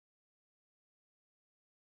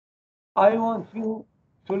I want you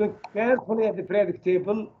to look carefully at the periodic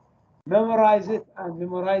table, memorize it, and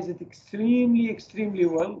memorize it extremely, extremely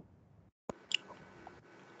well.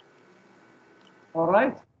 All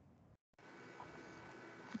right?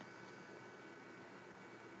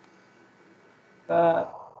 Uh,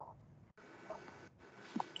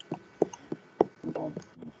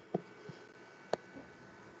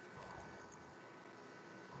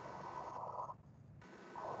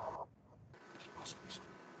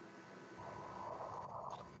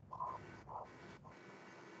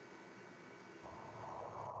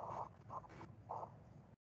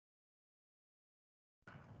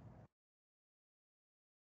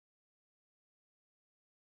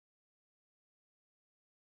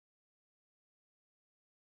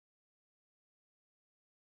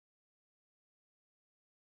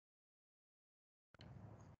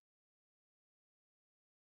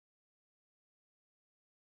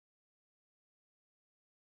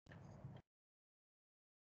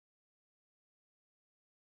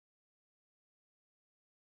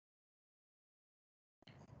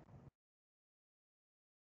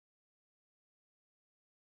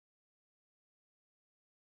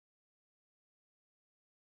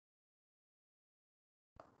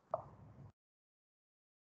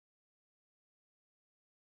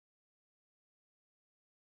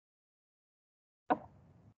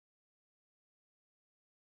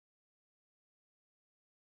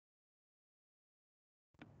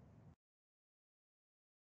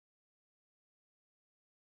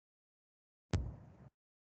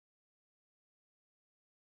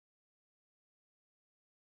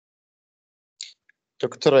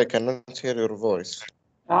 Doctor, I cannot hear your voice.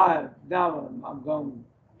 now I'm going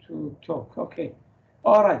to talk. Okay.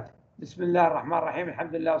 All right. Bismillah ar-Rahman ar-Rahim.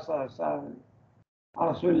 Alhamdulillah.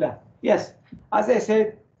 Rasulullah. Yes, as I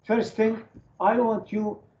said, first thing, I want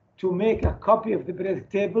you to make a copy of the periodic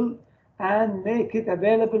table and make it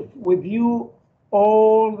available with you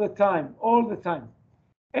all the time,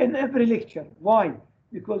 in every lecture. Why?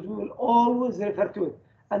 Because we will always refer to it.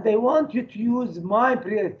 And I want you to use my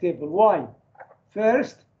periodic table. Why?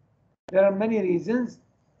 First, there are many reasons.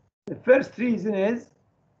 The first reason is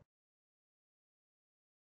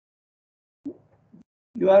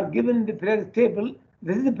you are given the periodic table.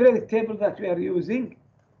 This is the periodic table that we are using.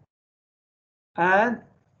 And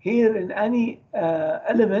here in any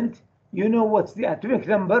element, you know what's the atomic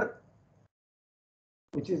number,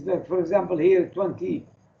 which is that, for example, here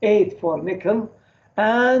 28 for nickel.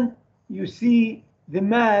 And you see the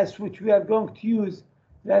mass, which we are going to use,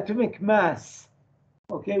 the atomic mass,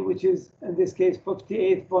 okay, which is in this case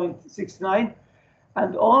 58.69.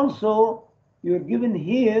 And also, you're given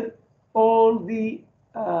here all these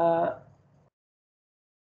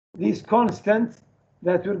constants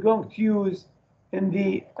that we're going to use in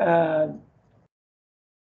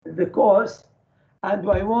the course. And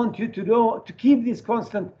I want you to know to keep these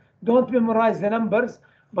constant. Don't memorize the numbers,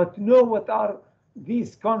 but know what are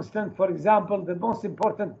these constant. For example, the most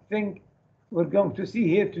important thing we're going to see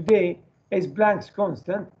here today is Planck's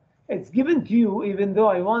constant. It's given to you, even though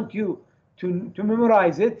I want you to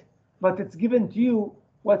memorize it, but it's given to you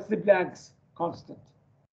what's the Planck's constant.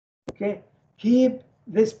 Okay, keep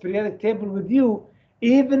this periodic table with you,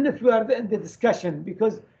 even if we are in the discussion,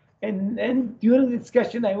 because during the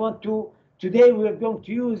discussion, I want to, today we are going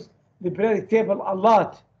to use the periodic table a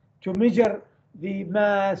lot to measure the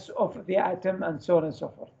mass of the atom and so on and so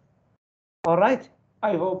forth. All right,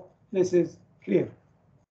 I hope this is clear.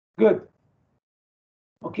 Good.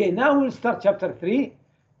 Okay, now we'll start chapter 3.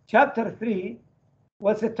 Chapter 3,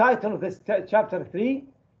 what's the title of this chapter 3?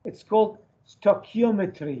 It's called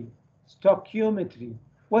stoichiometry. Stoichiometry.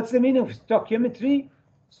 What's the meaning of stoichiometry?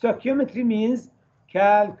 Stoichiometry means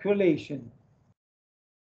calculation.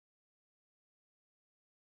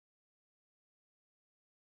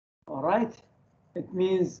 All right? It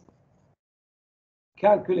means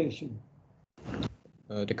calculation.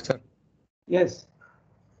 Doctor, Yes.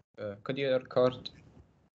 could you record?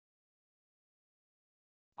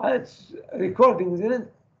 It's recording, isn't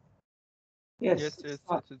it? Yes. Yes,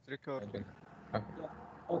 it's recording. Yeah.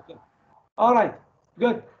 Okay. All right.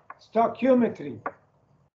 Good. Stoichiometry.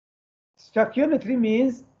 Stoichiometry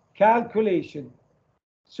means calculation.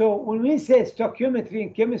 So when we say stoichiometry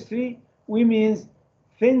in chemistry, we mean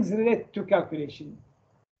things related to calculation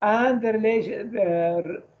and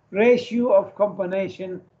the ratio of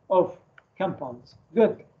combination of compounds.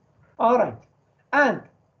 Good. All right. And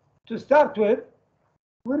to start with,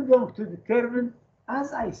 we're going to determine,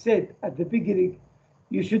 as I said at the beginning,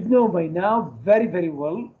 you should know by now very, very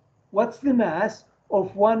well what's the mass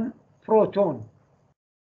of one proton.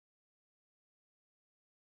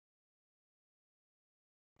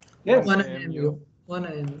 Yes. 1 AMU. 1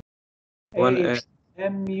 AMU. 1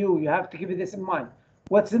 AMU. You have to keep this in mind.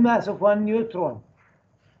 What's the mass of one neutron?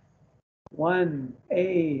 1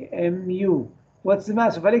 AMU. What's the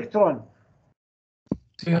mass of electron?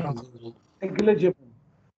 0. Negligible.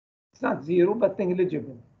 It's not 0, but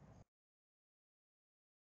negligible.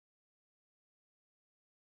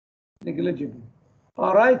 Negligible.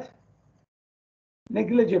 All right?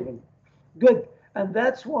 Negligible. Good. And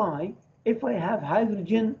that's why if I have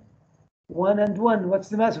hydrogen 1 and 1, what's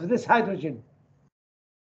the mass of this hydrogen?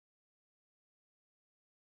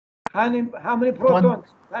 How many protons?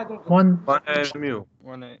 Hydrogen? 1. mu.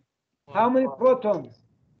 1 How many protons?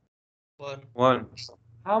 1.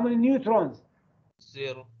 How many neutrons?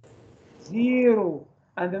 0. 0.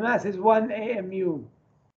 And the mass is 1 AMU.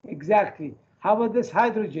 Exactly. How about this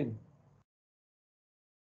hydrogen?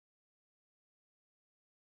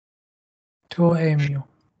 2 AMU.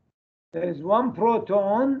 There is one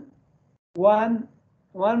proton, one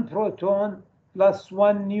proton plus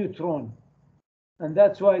 1 neutron. And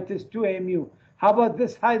that's why it is 2 AMU. How about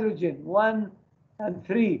this hydrogen? 1 and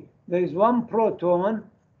 3. There is 1 proton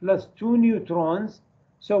plus 2 neutrons.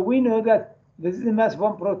 So we know that this is the mass of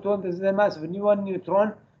 1 proton, this is the mass of 1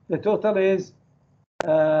 neutron. The total is,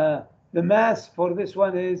 the mass for this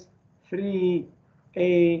one is 3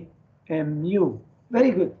 AMU.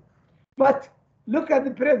 Very good. But look at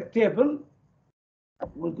the periodic table.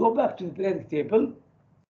 We'll go back to the periodic table.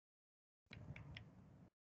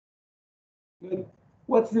 Good.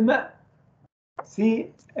 What's the mass?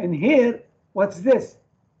 See, and here, what's this?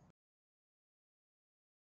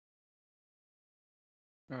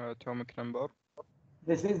 atomic number.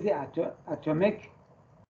 This is the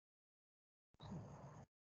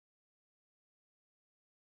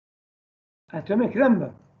atomic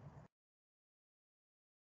number.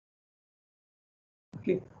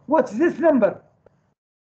 Okay, what's this number?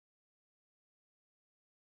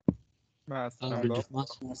 Mass Average number. of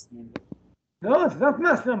mass number. No, it's not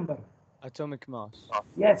mass number. Atomic mass.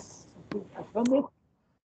 Yes, atomic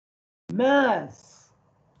mass,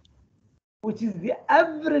 which is the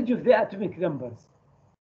average of the atomic numbers.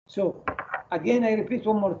 So again, I repeat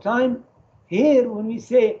one more time. Here, when we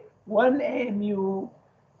say 1 AMU,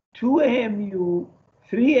 2 AMU,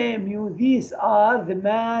 3 AMU, these are the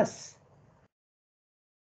mass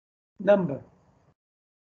number.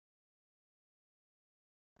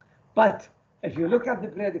 But if you look at the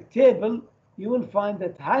periodic table, you will find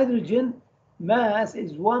that hydrogen mass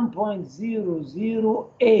is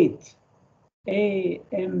 1.008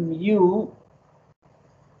 AMU.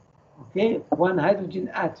 Okay, one hydrogen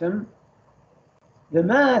atom. The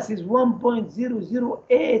mass is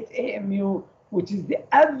 1.008 AMU, which is the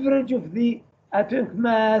average of the atomic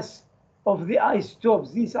mass of the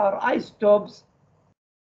isotopes. These are isotopes,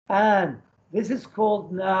 and this is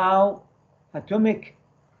called now atomic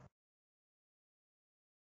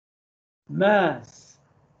mass.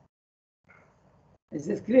 Is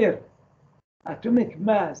this clear? Atomic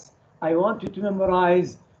mass. I want you to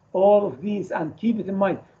memorize all of these and keep it in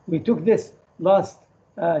mind. We took this last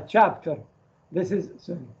chapter. This is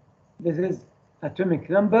atomic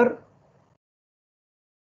number.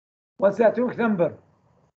 What's the atomic number?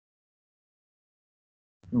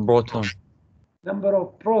 Proton. Number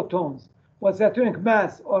of protons. What's the atomic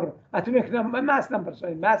mass or atomic number? Mass number.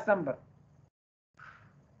 Sorry, mass number.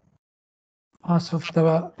 Mass of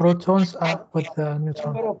the protons with the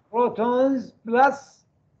neutron. Number of protons plus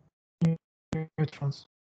Neutrons.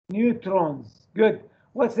 neutrons. Good.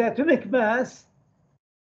 What's the atomic mass?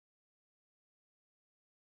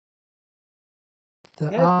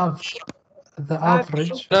 The Yes.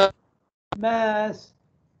 average Mass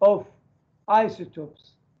of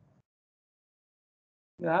isotopes.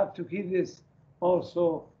 You have to keep this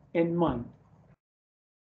also in mind.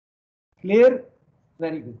 Clear?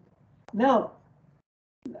 Very good. Now,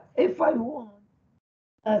 if I want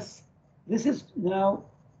us, this is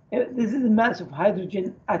the mass of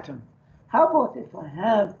hydrogen atom. How about if I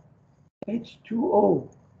have H2O?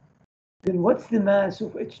 Then what's the mass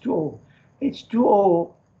of H2O?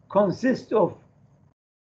 H2O consists of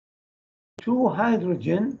 2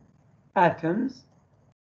 hydrogen atoms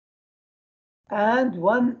and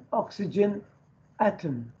 1 oxygen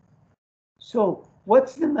atom. So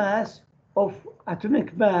what's the mass of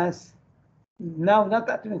atomic mass? Now, not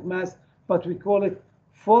atomic mass, but we call it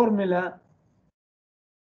formula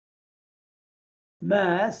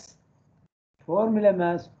mass,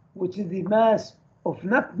 which is the mass of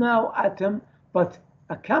not now atom, but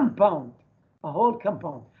a compound, a whole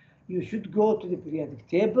compound. You should go to the periodic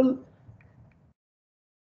table.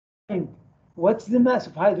 And what's the mass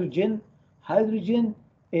of hydrogen? Hydrogen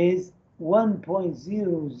is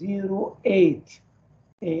 1.008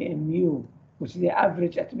 AMU, which is the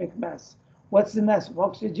average atomic mass. What's the mass of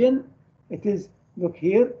oxygen? It is, look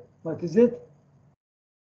here, what is it?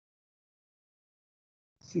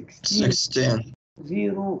 16.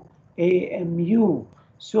 0 AMU.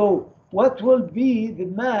 So what will be the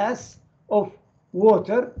mass of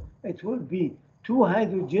water? It will be 2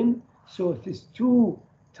 hydrogen, so it is 2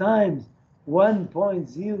 times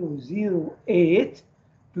 1.008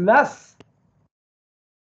 plus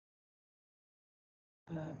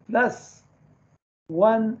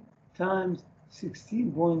 1 times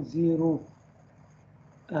 16.000.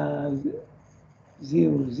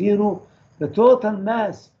 The total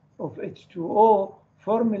mass of H2O,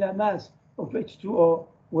 formula mass of H2O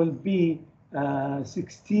will be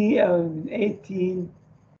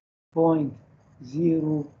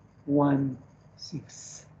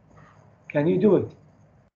 18.016. Can you do it?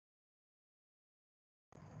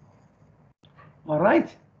 All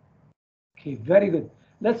right. Okay, very good.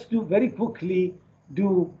 Let's do very quickly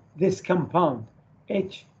do this compound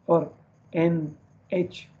H or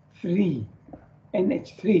NH3.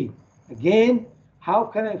 NH3. Again, how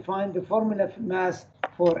can I find the formula for mass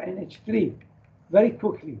for NH3? Very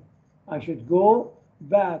quickly, I should go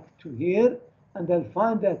back to here and I'll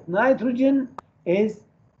find that nitrogen is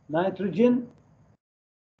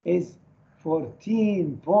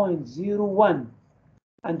 14.01,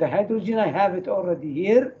 and the hydrogen, I have it already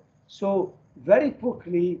here. So very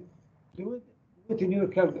quickly, do it in your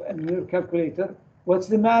calculator. What's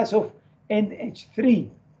the mass of NH3?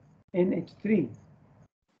 NH3.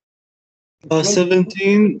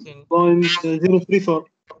 17.034.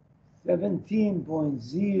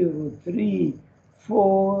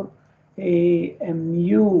 17.034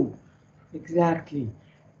 AMU. Exactly.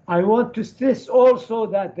 I want to stress also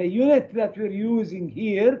that the unit that we're using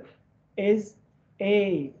here is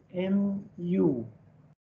AMU.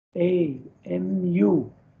 AMU.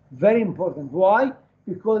 Very important. Why?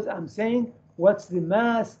 Because I'm saying what's the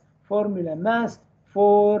mass, formula mass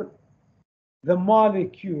for the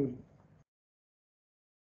molecule.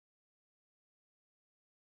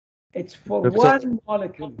 It's for one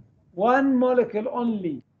molecule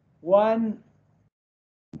only, one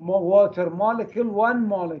water molecule, one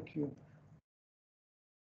molecule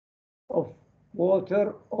of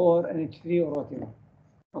water or NH3 or whatever.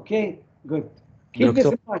 Okay, good. Keep this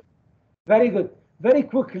in mind. Very good. Very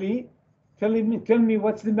quickly, tell me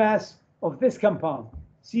what's the mass of this compound,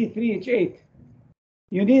 C3H8.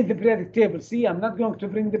 You need the periodic table. See, I'm not going to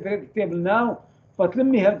bring the periodic table now, but let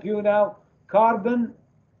me help you now. Carbon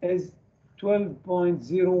is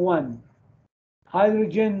 12.01.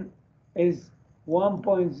 Hydrogen is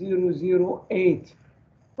 1.008.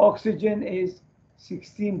 Oxygen is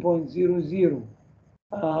 16.00.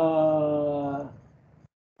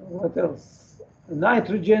 What else?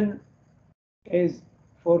 Nitrogen is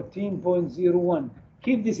 14.01.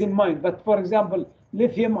 Keep this in mind. But for example,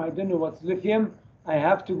 lithium, I don't know what's lithium. I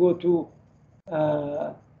have to go to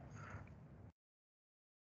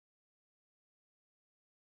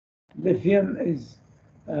lithium is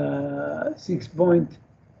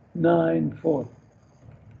 6.94.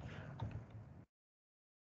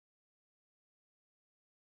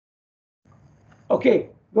 Okay,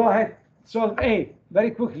 go ahead. Solve A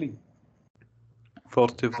very quickly.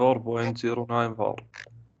 44.094.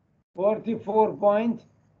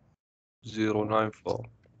 44.094.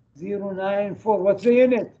 094. What's the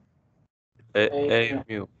unit?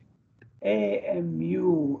 AMU.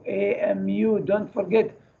 AMU. AMU. Don't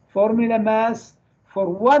forget formula mass for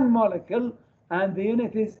one molecule, and the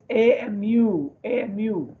unit is AMU.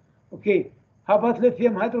 AMU. Okay. How about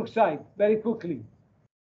lithium hydroxide? Very quickly.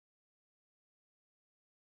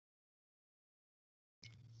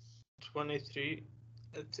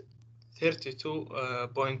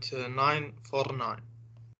 32.949.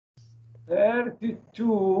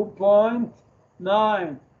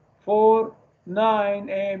 32.949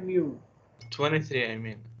 AMU. 23, I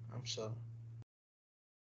mean. I'm sorry.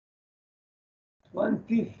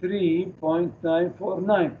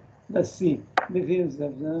 23.949. Let's see. Lithium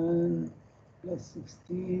 7 plus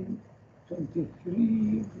 16,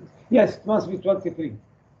 23. Yes, it must be 23.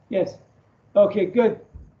 Yes. Okay, good.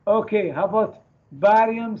 Okay, how about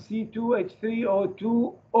barium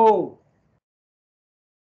C2H3O2O?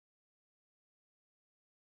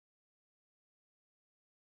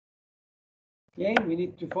 Okay, we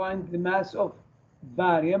need to find the mass of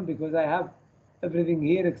barium because I have everything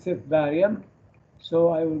here except barium. So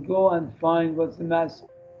I will go and find what's the mass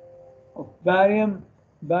of barium.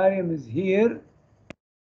 Barium is here,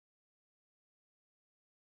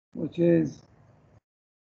 which is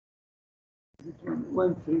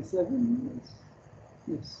 137, yes.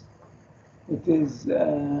 Yes. It is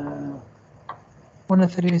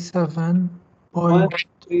 137.32.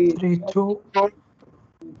 132.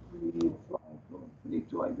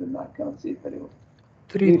 I don't know, I cannot see it very well.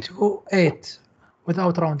 328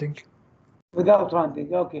 without rounding. Without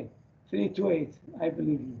rounding, okay. 328, I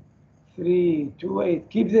believe you. 328.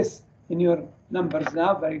 Keep this in your numbers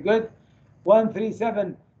now, very good.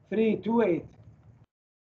 137,328.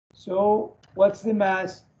 So what's the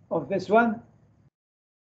mass of this one?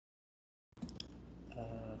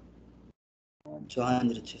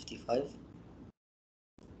 255.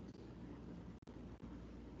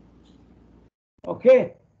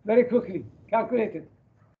 Okay, very quickly, calculate it.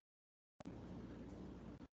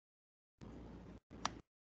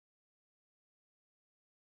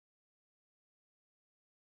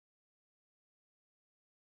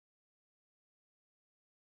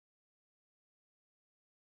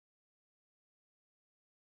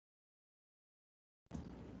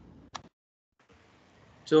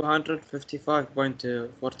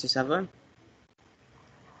 $255.47.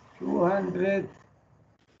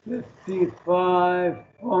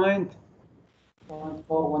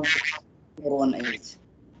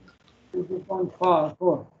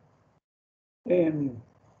 255.418 AMU.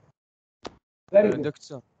 Very good.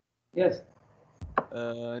 Doctor, Yes.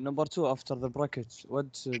 number 2 after the brackets, what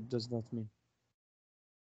does that mean?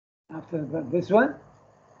 After this one?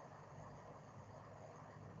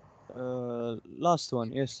 Last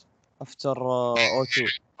one, yes. After O2.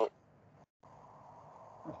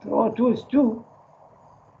 After O2 is 2.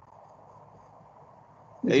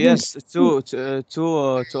 This Yes, means to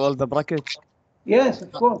all the brackets. yes,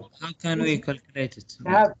 of course. How can we calculate it? You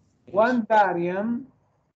have one barium.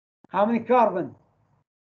 How many carbon?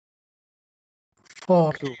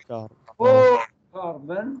 4. 2 carbon. 4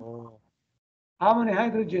 carbon. Oh. How many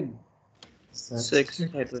hydrogen? 6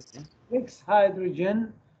 hydrogen. 6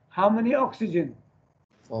 hydrogen. How many oxygen?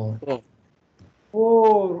 4.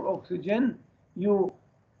 4 oxygen. You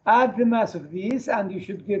add the mass of these and you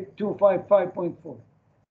should get 255.4.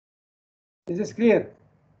 Is this clear?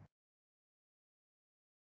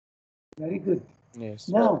 Very good. Yes.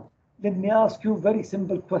 Now, let me ask you a very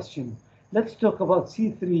simple question. Let's talk about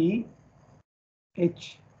C3H8.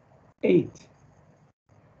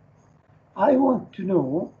 I want to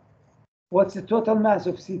know what's the total mass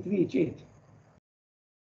of C3H8?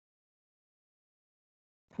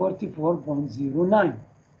 44.09.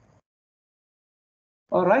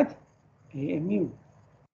 All right? AMU.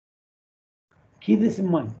 Keep this in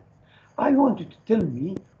mind. I want you to tell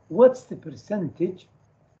me what's the percentage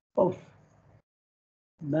of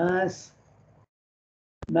mass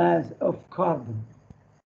of carbon.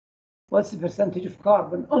 What's the percentage of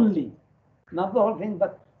carbon only? Not the whole thing,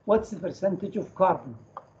 but what's the percentage of carbon?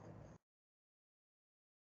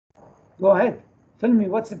 Go ahead. Tell me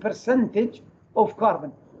what's the percentage of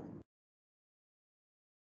carbon?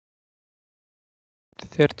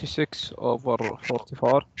 36 over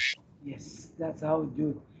 44. Yes, that's how you do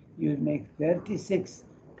it. You make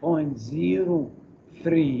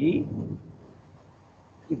 36.03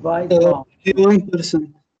 divided by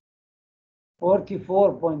 1%.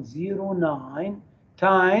 44.09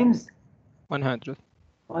 times 100.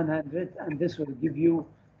 100, and this will give you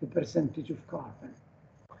the percentage of carbon.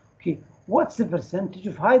 Okay, what's the percentage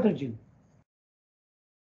of hydrogen?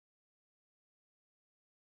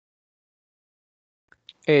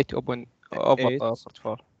 Eight over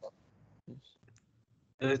 44.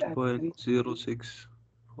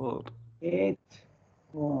 8.064.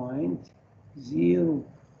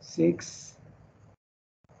 8.06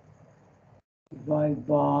 divided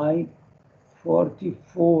by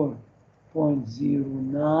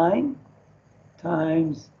 44.09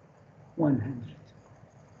 times 100.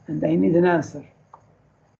 And I need an answer.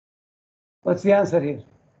 What's the answer here?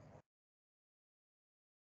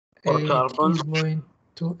 For carbon,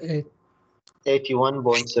 18.28.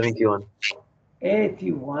 81.71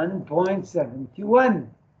 81.71.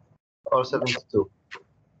 or 72.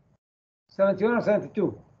 71 or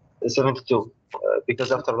 72? 72.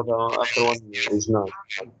 Because after one is 9.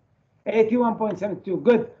 81.72.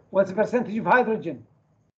 Good. What's the percentage of hydrogen?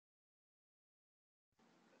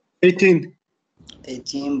 18.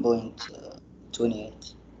 18.28.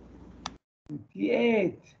 28.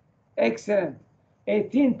 Excellent.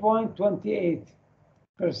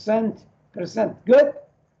 18.28%. Good.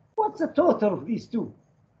 What's the total of these two?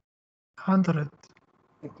 100.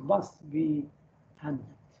 It must be 100.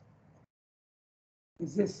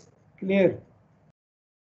 Is this clear?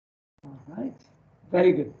 All right.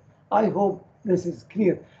 Very good. I hope this is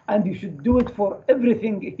clear. And you should do it for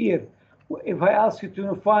everything here. If I ask you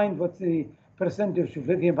to find what's the percentage of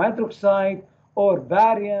lithium hydroxide or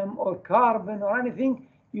barium or carbon or anything,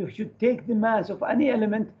 you should take the mass of any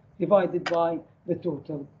element divided by the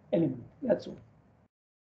total element. That's all.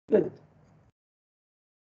 Good.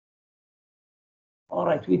 All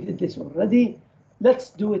right, we did this already.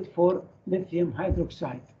 Let's do it for lithium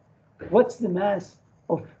hydroxide. What's the mass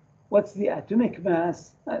of, what's the atomic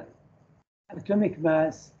mass? Atomic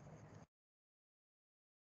mass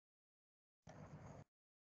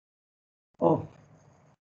of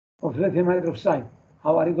lithium hydroxide.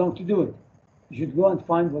 How are you going to do it? You should go and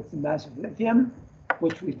find what's the mass of lithium,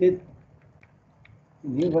 which we did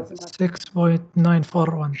in here. What's the mass?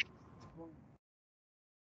 6.941.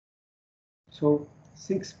 So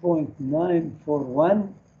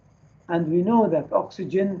 6.941, and we know that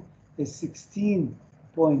oxygen is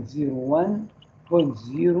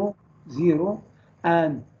 16.01.00,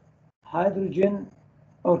 and hydrogen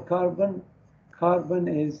or carbon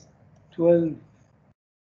is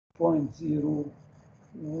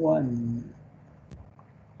 12.01.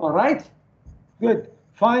 All right, good.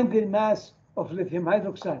 Find the mass of lithium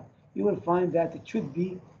hydroxide. You will find that it should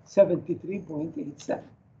be 73.87.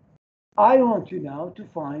 I want you now to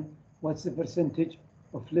find what's the percentage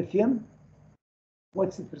of lithium,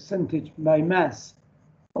 what's the percentage by mass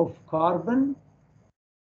of carbon,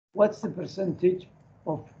 what's the percentage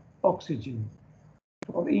of oxygen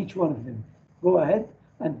for each one of them. Go ahead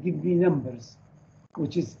and give me numbers,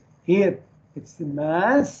 which is here, it's the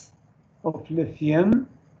mass of lithium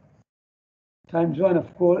times 1,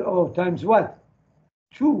 of course, times what?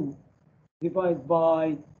 2 divided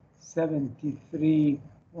by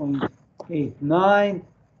 73.89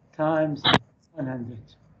 times 100.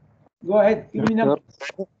 Go ahead, give me numbers.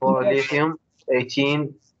 For lithium,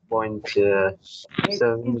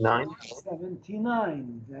 18.79.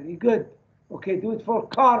 79, very good. Okay, do it for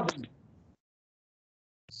carbon.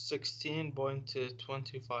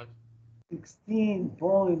 16.25.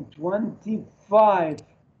 16.25.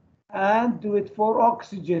 And do it for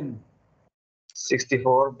oxygen.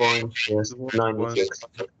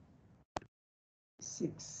 64.96.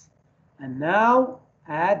 6. And now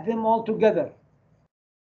add them all together.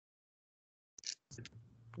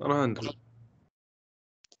 100.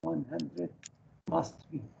 100 must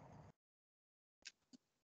be.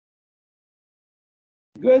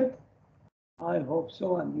 Good. I hope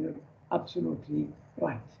so, and you're absolutely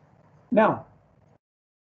right. Now,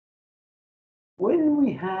 when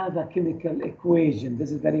we have a chemical equation,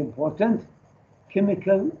 this is very important,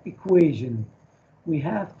 chemical equation, we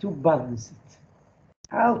have to balance it.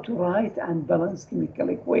 How to write and balance chemical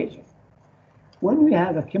equation. When we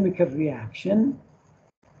have a chemical reaction,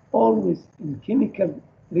 always in chemical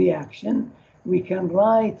reaction, we can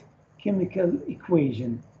write chemical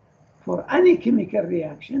equation. For any chemical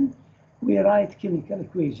reaction, we write chemical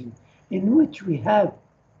equation in which we have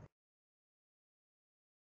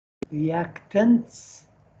reactants.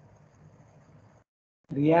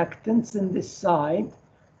 Reactants in this side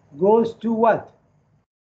goes to what?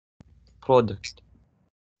 Product.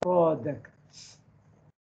 Products.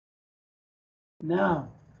 Now,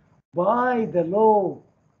 by the law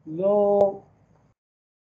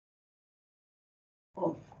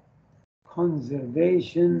of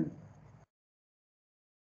conservation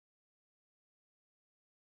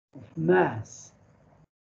of mass.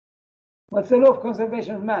 What's the law of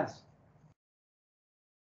conservation of mass?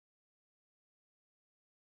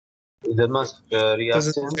 The mass of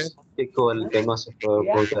reactants equal the mass of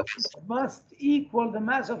products. Must equal the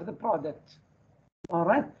mass of the product. All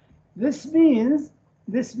right. This means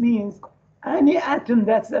any atom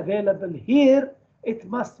that's available here, it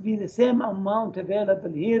must be the same amount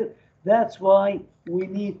available here. That's why we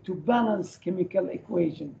need to balance chemical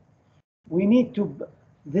equation. We need to,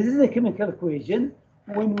 this is the chemical equation.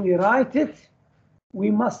 When we write it, we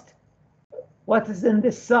must, what is in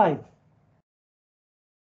this side?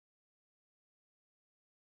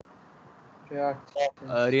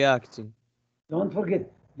 Reacting. Don't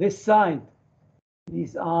forget, this side,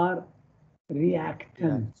 these are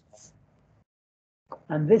reactants.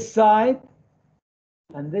 And this side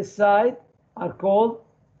are called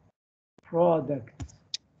products.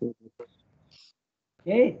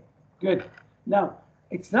 Okay, good. Now,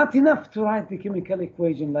 it's not enough to write the chemical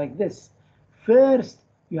equation like this. First,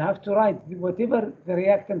 you have to write whatever the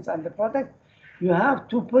reactants and the product. You have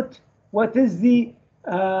to put what is the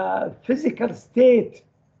physical state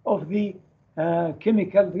of the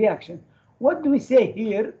chemical reaction. What do we say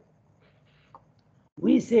here?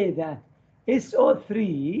 We say that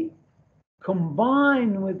SO3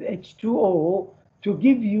 combine with H2O to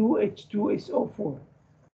give you H2SO4.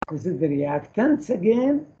 This is the reactants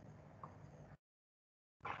again.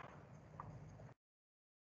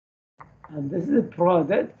 And this is the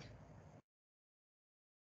product.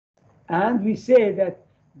 And we say that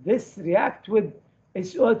this react with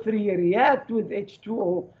SO3 react with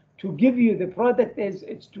H2O to give you the product as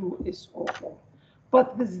H2SO4.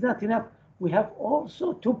 But this is not enough. We have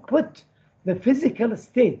also to put the physical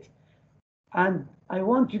state. And I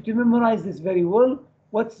want you to memorize this very well.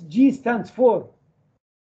 What's G stands for?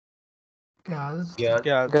 Gas.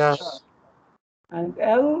 Gas. And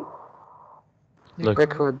L?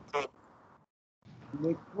 Liquid.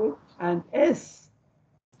 Liquid. And S?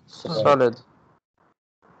 Solid.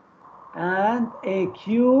 And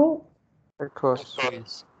AQ?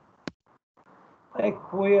 Aqueous.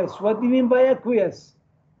 Aqueous. What do you mean by aqueous?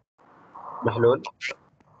 محلول.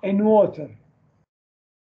 In water.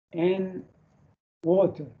 In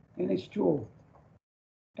water. In H2O.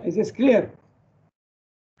 Is this clear?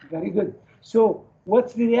 Very good. So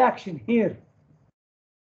what's the reaction here?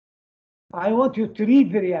 I want you to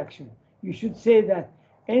read the reaction. You should say that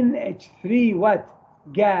NH3 what?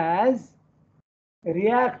 Gas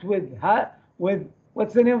react with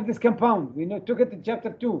what's the name of this compound? We took it in chapter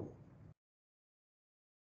 2.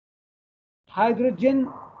 Hydrogen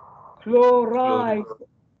chloride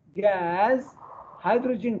gas.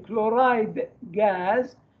 Hydrogen chloride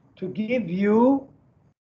gas to give you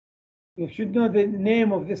should know the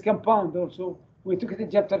name of this compound also. We took it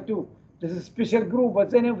in chapter 2. This is a special group.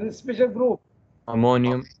 What's the name of this special group?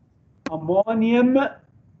 Ammonium. Ammonium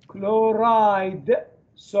chloride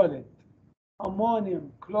solid.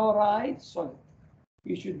 Ammonium chloride solid.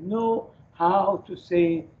 You should know how to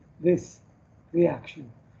say this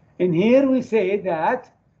reaction. And here we say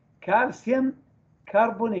that calcium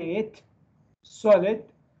carbonate solid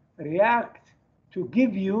react to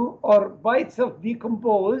give you, or by itself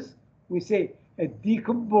decompose. We say it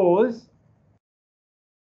decompose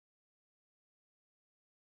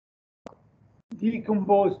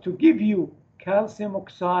to give you calcium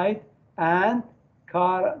oxide and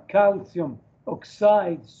calcium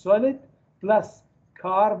oxide solid plus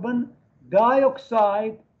carbon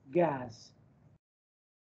dioxide gas.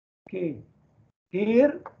 Okay,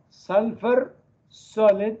 here sulfur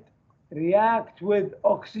solid react with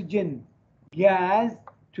oxygen gas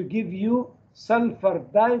to give you sulfur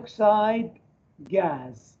dioxide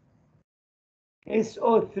gas.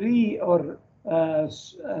 SO3 or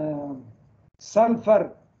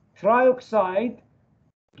sulfur trioxide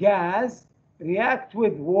gas react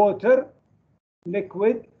with water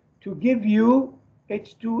liquid to give you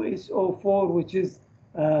H2SO4, which is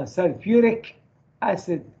sulfuric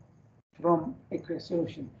acid from aqueous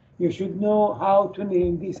solution. You should know how to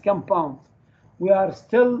name these compounds. We are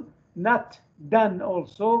still not done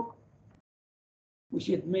also. We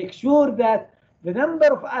should make sure that the number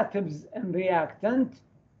of atoms in reactant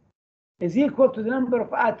is equal to the number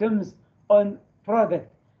of atoms on product.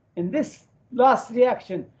 In this last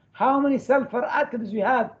reaction, how many sulfur atoms we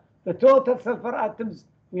have? The total sulfur atoms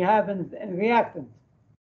we have in reactant?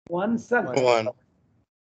 One sulfur. One.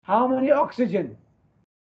 How many oxygen?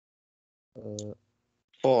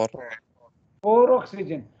 4. 4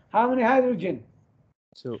 oxygen. How many hydrogen?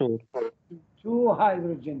 2. 2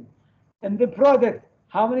 hydrogen. And the product,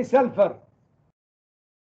 how many sulfur?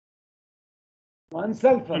 1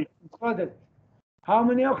 sulfur product. How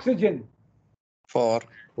many oxygen? 4.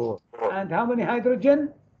 And how many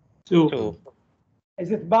hydrogen? 2.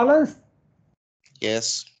 Is it balanced?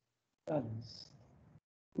 Yes. Balanced.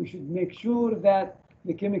 We should make sure that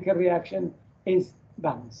the chemical reaction is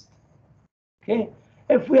balanced. Okay.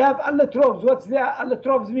 If we have allotropes, what's the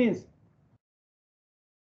allotropes means?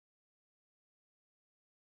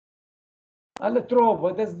 Allotrope,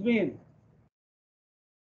 what does it mean?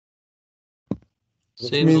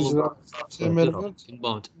 Same element. Same element.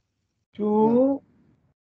 Bound. Two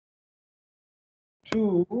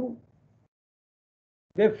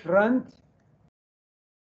different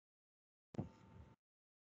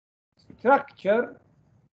structure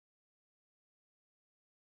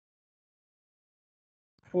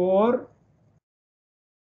for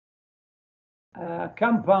a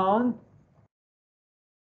compound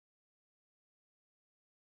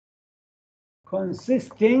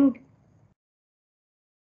consisting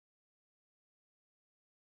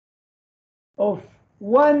of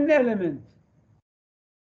one element.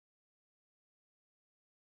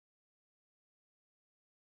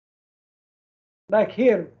 Like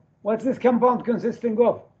here, what's this compound consisting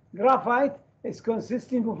of? Graphite is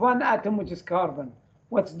consisting of one atom, which is carbon.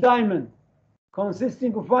 What's diamond?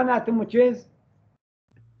 Consisting of one atom, which is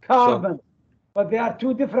carbon. But they are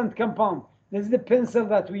two different compounds. This is the pencil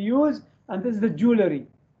that we use, and this is the jewelry.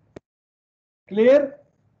 Clear?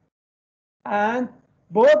 And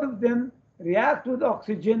both of them react with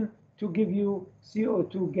oxygen to give you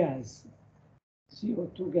CO2 gas.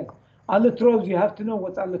 CO2 gas. Allotropes, you have to know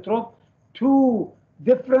what's allotrope. Two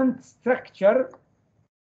different structure,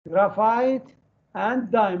 graphite and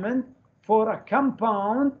diamond, for a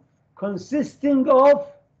compound consisting of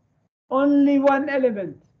only one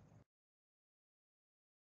element,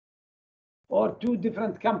 or two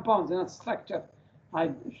different compounds in a structure. I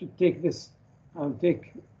should take this. I'll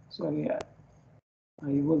take, sorry, I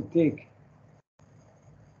will take.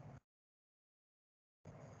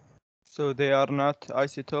 So they are not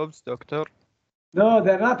isotopes, doctor? No,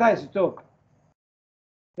 they're not isotope.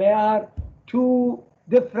 They are two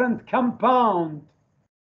different compound.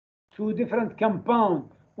 Two different compound.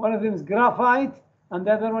 One of them is graphite and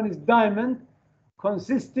the other one is diamond,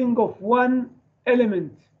 consisting of one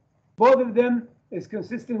element. Both of them is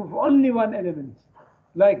consisting of only one element,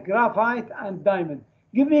 like graphite and diamond.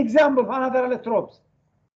 Give me example of another allotropes.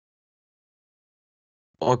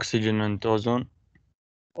 Oxygen and ozone.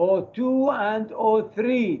 O2 and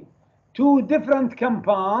O3, two different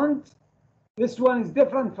compounds. This one is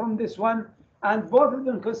different from this one, and both of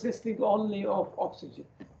them consisting only of oxygen.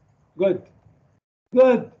 Good,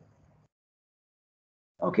 good.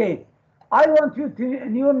 Okay, I want you to,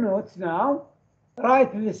 in your notes now,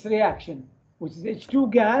 write this reaction, which is H2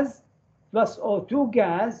 gas plus O2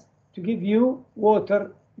 gas to give you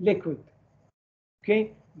water liquid.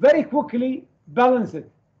 Okay, very quickly balance it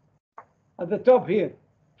at the top here.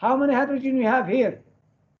 How many hydrogen we have here?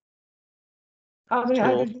 How many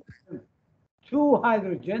hydrogen? 2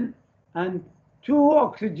 hydrogen and 2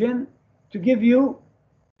 oxygen to give you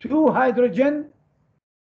 2 hydrogen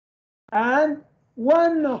and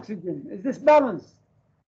 1 oxygen. Is this balanced?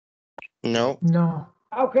 No. No.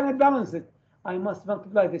 How can I balance it? I must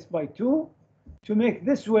multiply this by 2 to make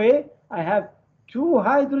this way. I have 2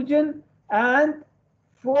 hydrogen and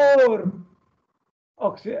 4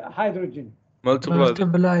 hydrogen. Multiply.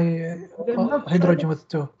 Hydrogen with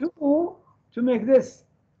 2. 2 to make this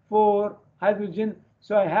 4 hydrogen.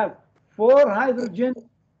 So I have 4 hydrogen,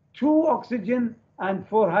 2 oxygen, and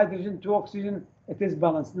 4 hydrogen, 2 oxygen. It is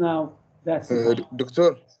balanced now. That's it.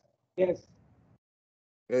 Doctor. Yes.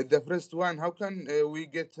 The first one, how can we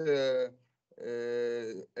get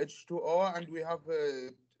H2O and we have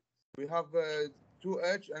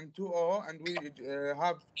 2H and 2O and we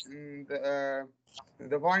have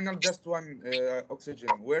the final just one oxygen.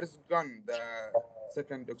 Where's gone the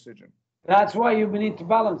second oxygen? That's why you need to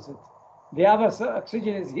balance it. The other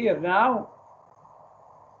oxygen is here now.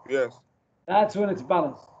 Yes. That's when it's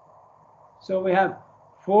balanced. So we have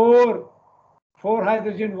 4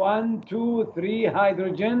 hydrogen, 1, 2, 3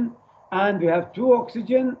 hydrogen, and we have 2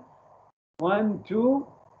 oxygen, 1, 2,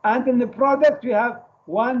 and in the product we have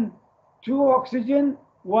 1, 2 oxygen,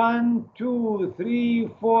 1, 2, 3,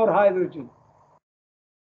 4 hydrogen.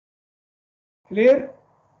 Clear?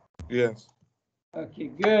 Yes. Okay,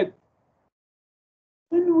 good.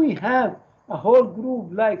 When we have a whole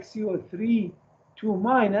group like CO3, 2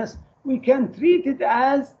 minus, we can treat it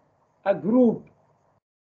as a group,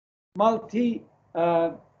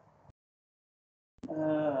 multi-atom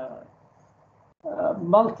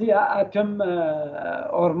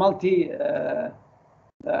or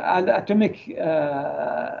multi-atomic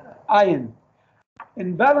ion.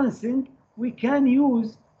 In balancing, we can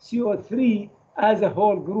use CO3 as a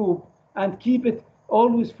whole group and keep it,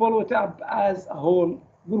 always follow it up as a whole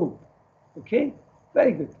group. Okay,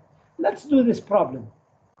 very good. Let's do this problem.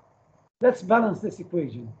 Let's balance this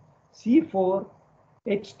equation.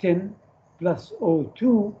 C4H10 plus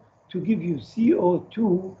O2 to give you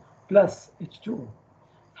CO2 plus H2O.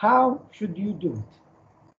 How should you do it?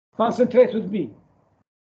 Concentrate with me.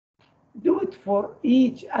 Do it for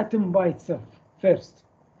each atom by itself first.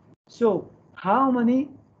 So how many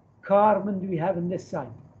carbon do we have on this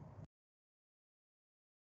side?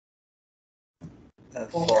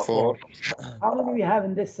 4. How many do we have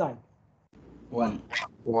on this side? 1.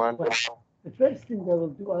 The first thing I will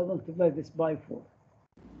do, I'll multiply this by 4.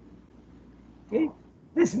 Okay?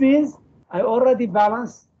 This means I already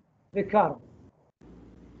balanced the carbon.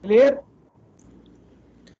 Clear?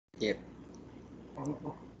 Yep.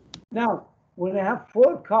 Now, when I have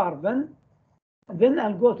 4 carbon, then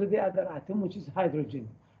I'll go to the other atom, which is hydrogen.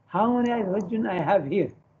 How many hydrogen I have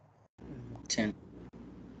here? 10.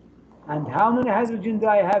 And how many hydrogen do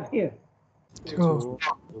I have here? 2.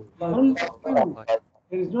 Only 2.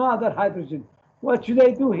 There is no other hydrogen. What should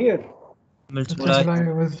I do here?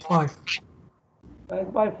 Multiply with 5.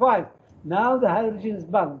 By 5. Now the hydrogen is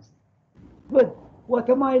balanced. Good. What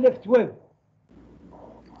am I left with?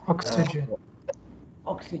 Oxygen.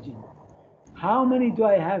 Oxygen. How many do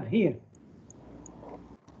I have here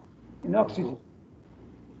in oxygen?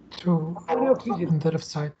 2 How many oxygen? on the left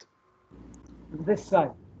side. On this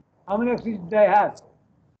side. How many oxygen do I have?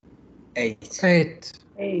 8. 8.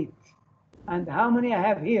 8. And how many I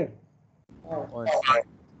have here? One.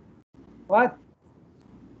 What?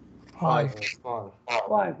 5.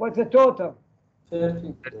 5. What's the total?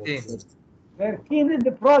 13. 13 in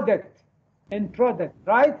the product. In product,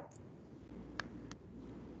 right?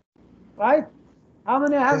 Right? How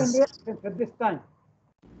many I have in Yes. reactants at this time?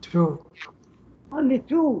 2. Only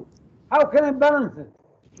 2. How can I balance it?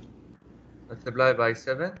 Multiply by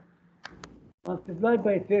 7. Multiply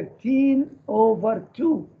by 13 over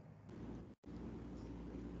 2.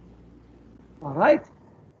 All right?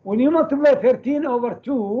 When you multiply 13 over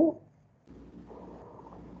 2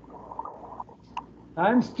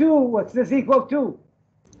 times 2, what's this equal to?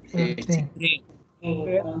 18.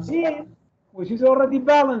 13, which is already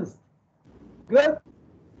balanced. Good?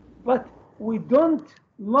 But we don't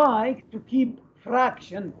like to keep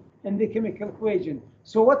fraction in the chemical equation.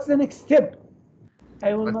 So what's the next step?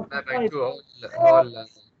 I will multiply whole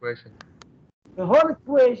equation. the whole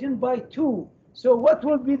equation by 2. So what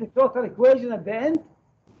will be the total equation at the end?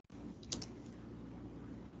 It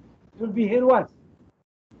will be here what?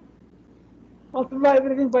 Multiply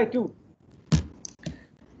everything by 2.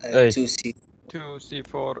 2C.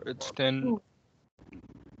 2C4, it's 10. 2.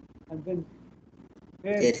 And then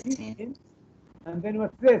 13. 13. And then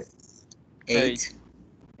what's this? 8.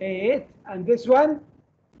 8. And this one?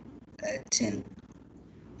 10.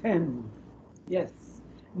 10. Yes.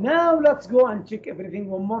 Now let's go and check everything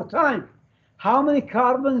one more time. How many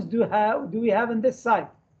carbons do we have on this side?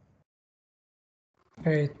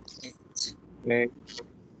 8. 8.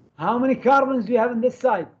 How many carbons do you have on this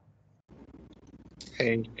side?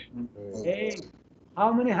 8. 8.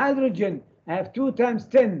 How many hydrogen? I have 2 times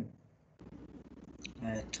 10.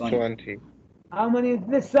 20. How many on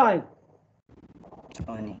this side?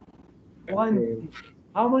 20. 20.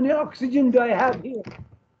 How many oxygen do I have here?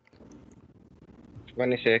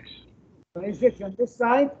 26. 26 on this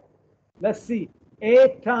side. Let's see.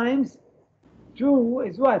 8 times 2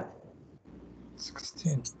 is what?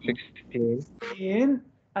 16. 16. 16.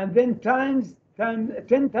 And then times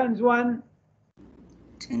 10 times 1.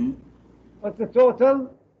 10. What's the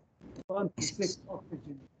total? 26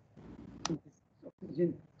 oxygen. 26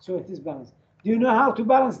 oxygen. So it is balanced. Do you know how to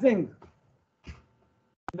balance things?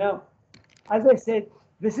 Now, as I said,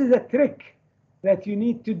 this is a trick that you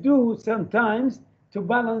need to do sometimes to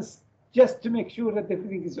balance, just to make sure that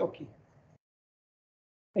everything is okay.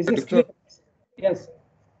 Is this clear? Yes.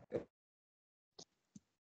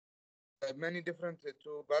 Many different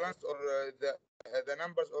to balance, or the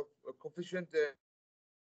numbers of coefficient.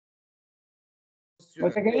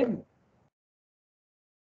 What again?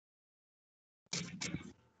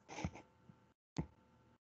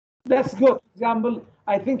 Let's go. For example,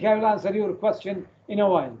 I think I will answer your question in a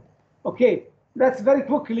while. Okay, let's very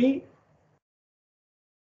quickly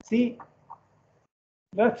see.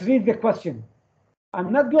 Let's read the question.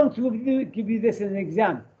 I'm not going to give you this in an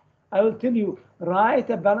exam. I will tell you, write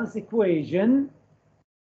a balanced equation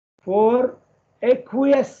for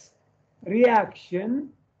aqueous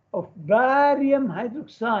reaction of barium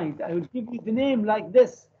hydroxide. I will give you the name like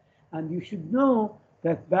this, and you should know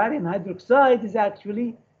that barium hydroxide is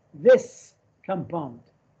actually this compound.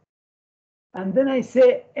 And then I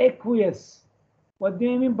say aqueous. What do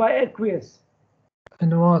you mean by aqueous?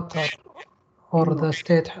 In water or the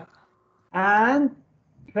state. And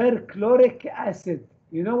perchloric acid.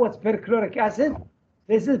 You know what's perchloric acid?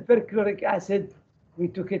 This is perchloric acid. We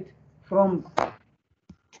took it from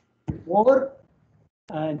before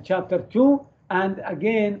in chapter 2, and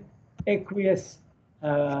again aqueous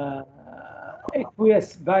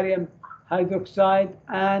barium hydroxide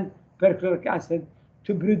and perchloric acid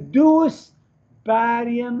to produce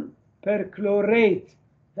barium perchlorate.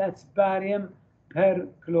 That's barium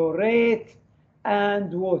perchlorate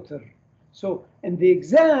and water. So in the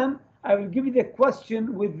exam, I will give you the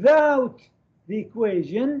question without the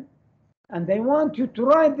equation, and I want you to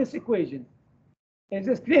write this equation. Is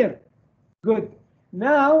this clear? Good.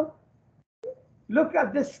 Now, look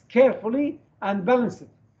at this carefully and balance it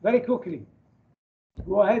very quickly.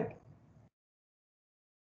 Go ahead.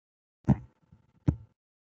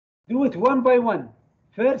 Do it one by one.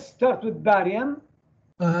 First, start with barium.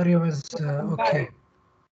 Barium is okay.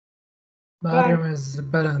 Barium is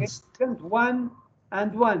balanced. 1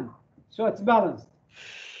 and 1. So it's balanced.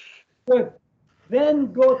 Good.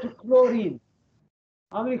 Then go to chlorine.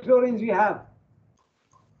 How many chlorines we have?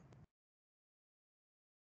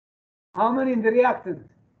 How many in the reactant?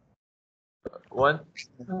 1.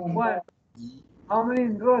 1. How many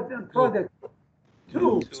in product?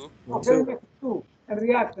 2. Okay, 2.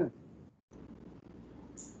 الreactant.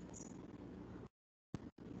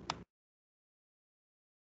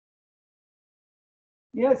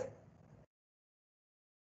 Yes.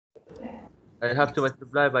 I have to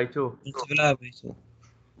multiply by 2. Multiply by 2.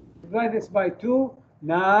 Divide this by 2.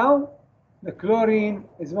 Now the chlorine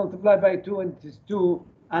is multiplied by 2 and it is 2.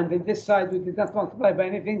 And on this side we did not multiply by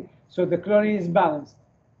anything, so the chlorine is balanced.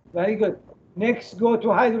 Very good. Next, go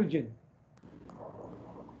to hydrogen.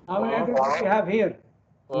 How many hydrogen we have here?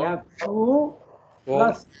 We have 2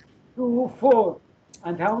 plus 2, 4.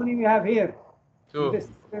 And how many we have here? 2.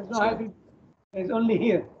 There's no hydrogen. There's only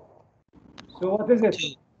here. So what is it?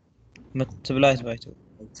 2. Multiplied by 2.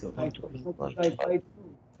 Multiplied by 2.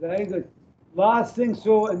 Very good. Last thing,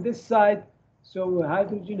 so on this side, so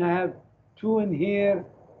hydrogen, I have 2 in here,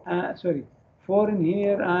 4 in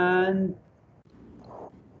here, and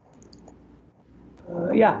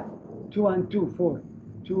yeah, 2 and 2, 4.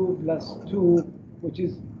 2 plus 2, which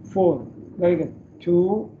is 4. Very good.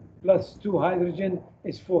 2 plus 2 hydrogen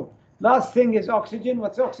is 4. Last thing is oxygen.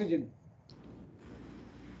 What's oxygen?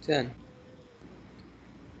 10.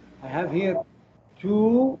 I have here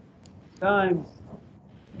 2 times,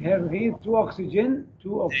 here 2 oxygen,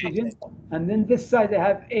 and then this side I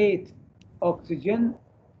have 8 oxygen.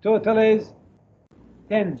 Total is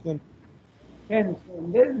 10. 10. So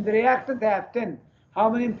in the reactant I have 10. How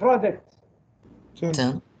many in product?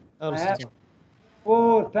 10. I have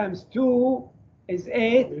 4 times 2 is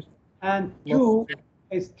 8, and 2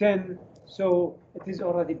 is 10. So it is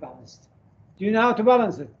already balanced. Do you know how to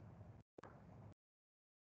balance it?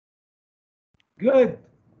 Good.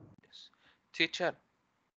 Teacher.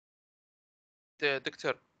 The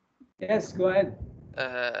doctor. Yes, go ahead.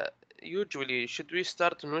 Usually, should we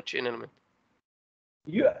start on which element?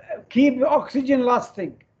 You keep oxygen last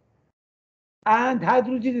thing, and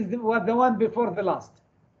hydrogen is the one before the last.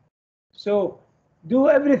 So do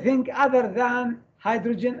everything other than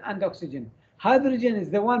hydrogen and oxygen. Hydrogen is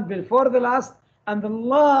the one before the last, and the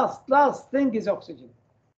last thing is oxygen.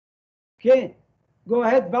 Okay, go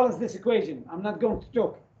ahead, balance this equation. I'm not going to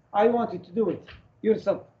talk. I want you to do it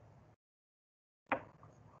yourself.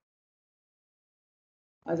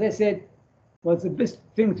 As I said, what's the best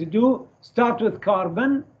thing to do? Start with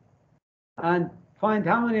carbon and find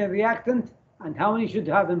how many reactant and how many should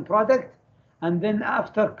have in product, and then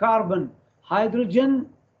after carbon, hydrogen,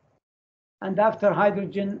 and after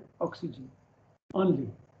hydrogen, oxygen only.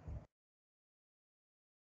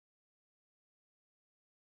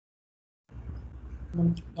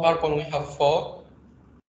 Carbon we have 4.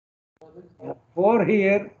 4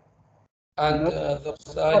 here. And the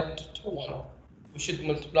side 1. We should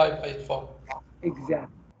multiply by 4.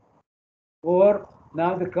 Exactly. 4.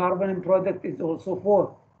 Now the carbon in product is also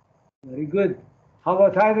 4. Very good. How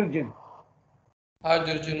about hydrogen?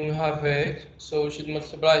 Hydrogen we have 8, so we should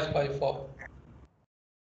multiply it by 4.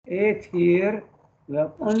 8 here. We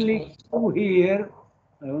have only 2 here.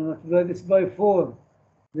 I will multiply this by 4.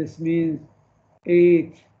 This means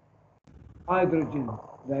 8 hydrogen.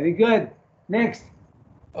 Very good. Next.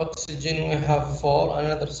 Oxygen we have 4.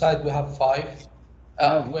 Another side we have 5.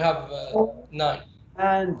 We have 9.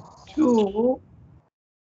 And 2.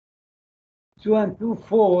 2 and 2,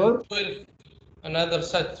 4. 12. Another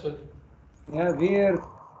side 12. We have here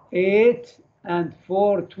 8 and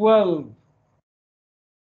 4, 12.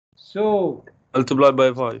 So multiply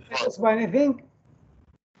by 5. That's by anything.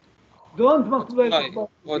 Don't multiply by 5.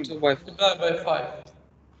 Multiply by 5.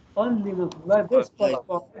 Only multiply this by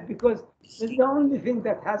 5 because it's the only thing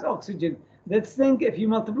that has oxygen. Let's think if you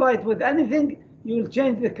multiply it with anything, you will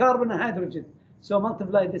change the carbon and hydrogen. So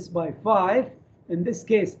multiply this by 5. In this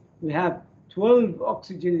case, we have 12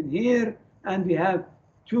 oxygen in here, and we have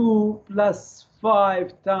 2 plus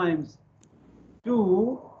 5 times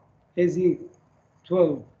 2 is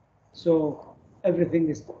 12. So everything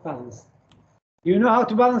is balanced. You know how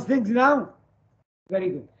to balance things now? Very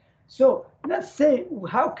good. So let's say,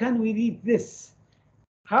 how can we read this?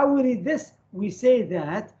 How we read this? We say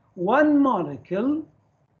that one molecule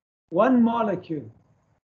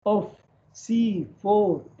of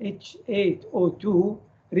C4H8O2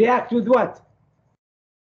 react with what?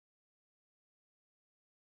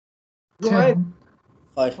 Go ahead.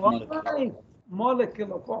 5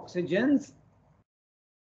 molecule of oxygens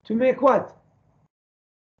to make what?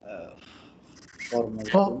 4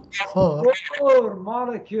 molecules. 4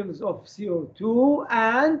 molecules of CO2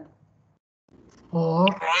 and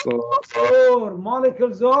 4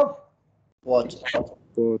 molecules of water.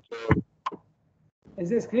 Is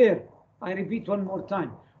this clear? I repeat one more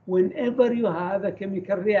time. Whenever you have a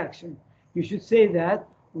chemical reaction, you should say that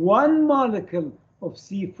one molecule of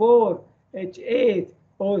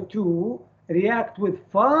C4H8O2 react with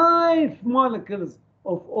 5 molecules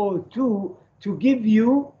of O2 to give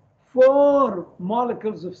you 4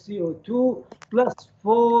 molecules of CO2 plus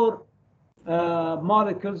 4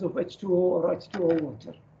 molecules of H2O or H2O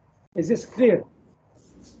water. Is this clear?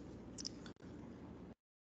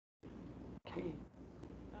 Okay.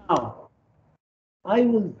 Now, I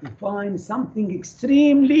will define something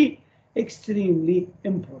extremely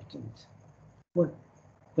important. What?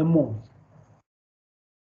 The mole.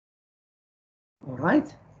 All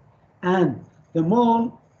right? And the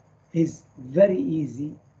mole is very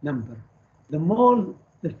easy number. The mole,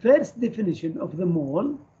 the first definition of the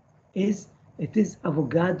mole is it is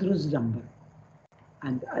Avogadro's number.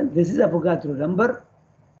 And this is Avogadro number.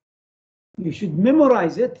 You should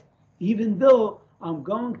memorize it, even though I'm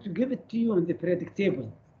going to give it to you in the periodic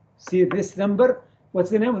table. See this number? What's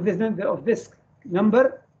the name of this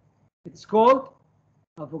number? It's called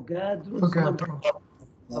Avogadro's number.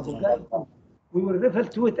 Avogadro. We will refer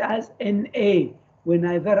to it as NA.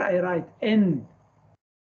 Whenever I write NA,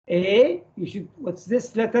 you should, what's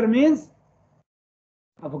this letter means?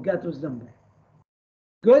 Avogadro's number.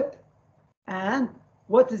 Good. And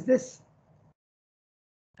what is this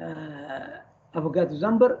Avogadro's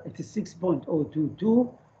number? It is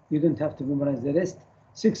 6.022. You don't have to memorize the rest.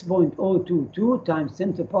 6.022 times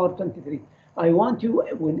 10 to the power 23. I want you,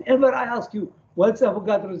 whenever I ask you what's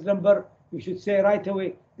Avogadro's number, you should say right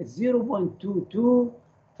away, it's 0.22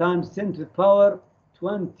 times 10 to the power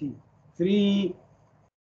 23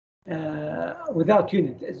 without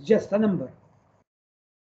unit. It's just a number.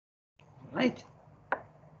 Right?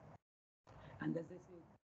 And as I say,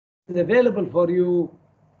 it's available for you.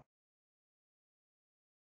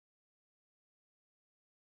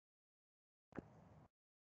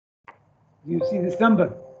 Do you see this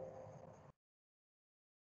number?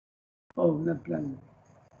 Oh, not plan.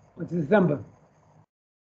 What's this number?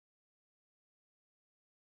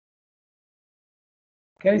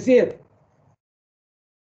 Can you see it?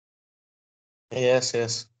 Yes,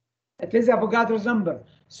 yes. It is Avogadro's number.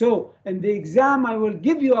 So in the exam, I will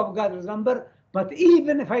give you Avogadro's number, but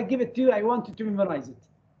even if I give it to you, I want you to memorize it.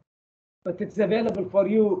 But it's available for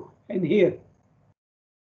you in here.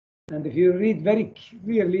 And if you read very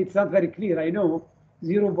clearly, it's not very clear, I know,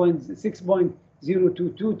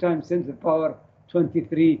 0.6.022 times 10 to the power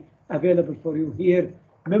 23 available for you here.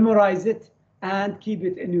 Memorize it and keep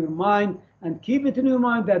it in your mind. And keep it in your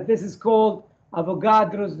mind that this is called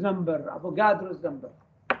Avogadro's number. Avogadro's number.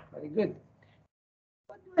 Very good.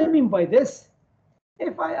 What do I mean by this?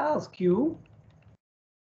 If I ask you,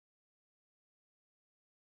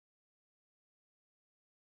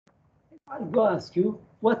 I'll go ask you,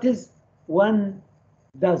 what is 1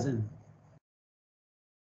 dozen?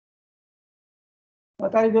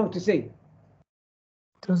 What are you going to say?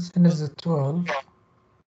 Dozen is 12.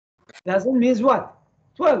 Dozen means what?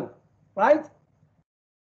 12, right?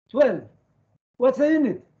 12. What's the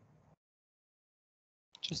unit?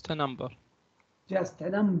 Just a number. Just a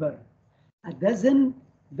number. A dozen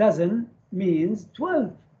means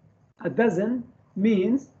 12. A dozen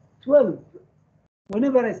means 12.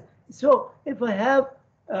 Whenever I, so if I have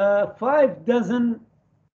 5 dozen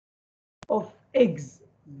of eggs,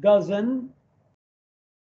 dozen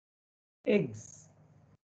eggs.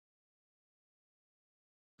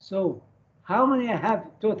 So how many I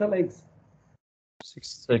have total eggs?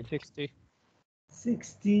 60.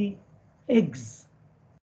 60 eggs.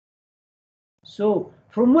 So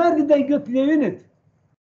from where did I get the unit?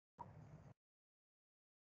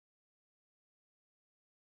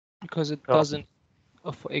 Because it doesn't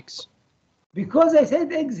of eggs. Because I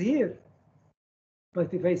said eggs here.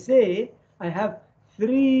 But if I say I have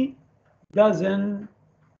 3 dozen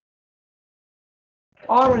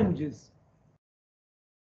oranges,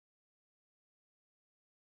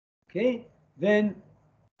 okay, then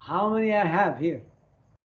how many I have here?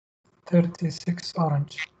 36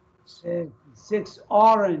 orange. 6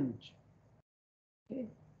 orange. Okay,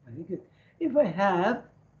 very good. If I have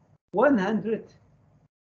 100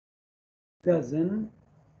 dozen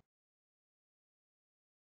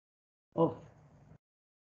of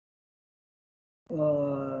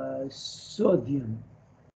sodium,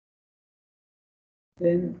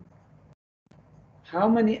 then how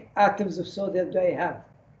many atoms of sodium do I have?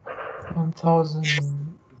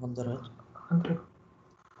 1,100.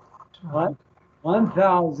 What?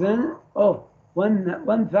 1,000. Oh,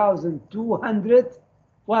 1,200.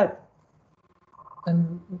 What?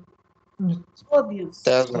 And Sodium.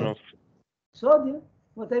 Thousand of Sodium.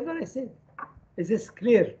 Whatever I said. Is this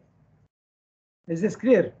clear? Is this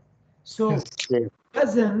clear? So it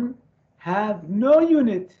doesn't have no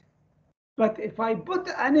unit. But if I put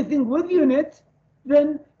anything with unit,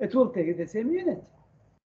 then it will take the same unit.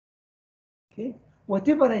 Okay,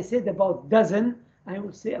 whatever I said about dozen, I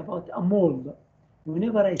will say about a mole.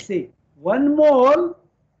 Whenever I say 1 mole,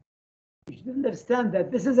 you should understand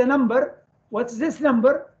that this is a number. What's this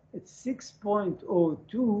number? It's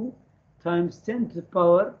 6.02 times 10 to the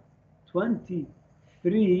power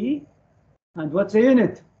 23. And what's a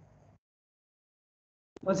unit?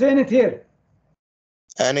 What's a unit here?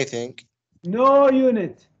 Anything. No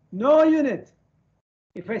unit. No unit.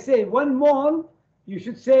 If I say 1 mole, you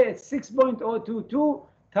should say it's 6.022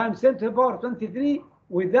 times 10 to the power 23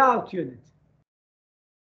 without unit.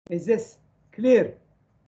 Is this clear?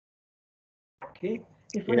 Okay.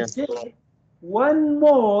 If I say 1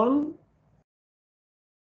 mole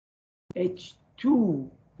H2,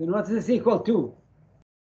 then what is this equal to?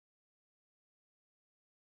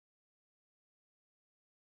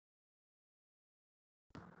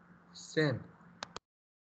 Same.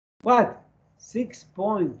 What?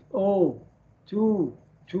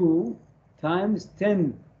 6.022 times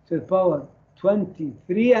 10 to the power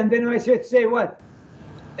 23, and then I should say what?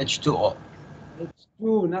 H2O.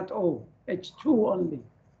 H2, not O. H2 only.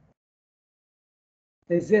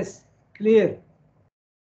 Is this clear?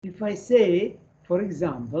 If I say, for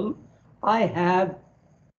example, I have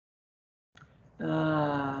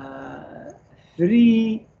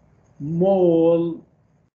 3 mole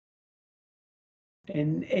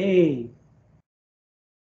Na,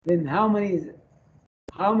 then how many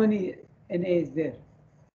Na is there?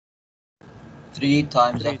 3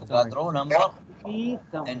 times the Avogadro number. 3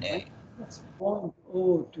 times Na.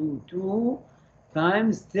 6.022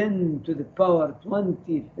 times 10 to the power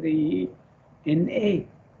 23 Na.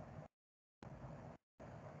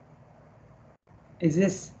 Is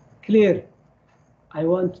this clear? I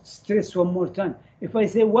want to stress one more time. If I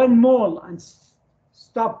say 1 mole and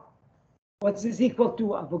stop, what's this equal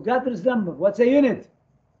to? Avogadro's number. What's a unit?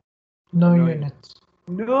 No unit.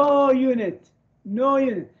 No unit. No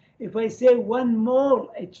unit. If I say 1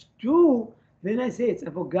 mole H2, then I say it's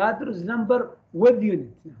Avogadro's number with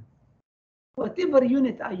unit. Now, whatever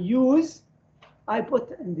unit I use, I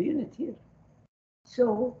put in the unit here.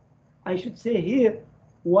 So I should say here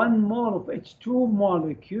 1 mole of H2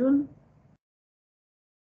 molecule.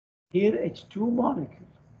 Here H2 molecule.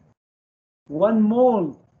 1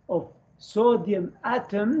 mole of sodium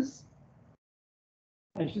atoms.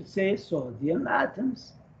 I should say sodium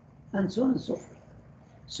atoms, and so on and so forth.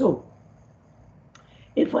 So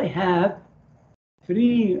if I have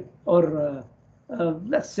 3 or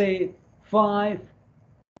let's say 5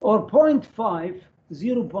 or 0.5,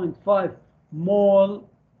 0.5 mole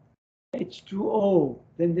H2O,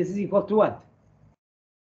 then this is equal to what?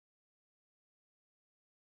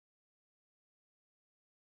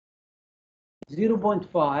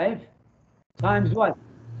 .5 times what?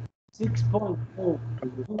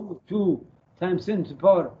 6.422 times 10 to the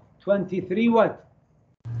power 23 what?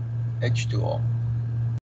 H2O.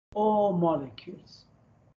 O molecules.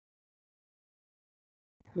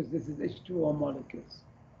 Because this is H2O molecules.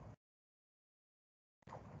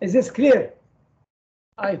 Is this clear?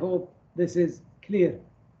 I hope this is clear.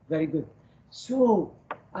 Very good. So,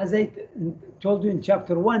 as I told you in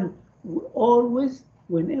chapter 1, always,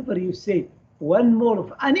 whenever you say 1 mole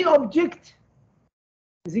of any object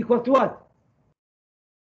is equal to what?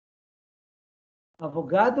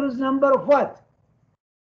 Avogadro's number of what?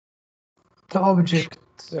 The object.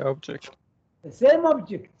 The object. The same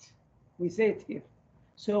object. We say it here.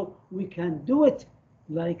 So we can do it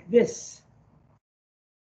like this.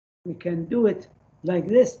 We can do it like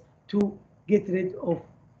this to get rid of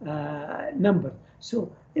number.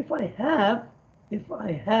 So if I have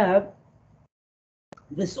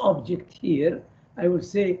this object here, I will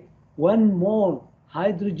say 1 mole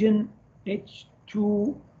hydrogen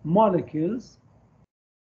H2 molecules.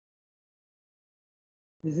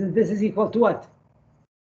 This is equal to what?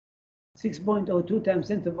 6.02 times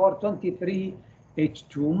 10 to the power 23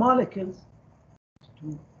 H2 molecules.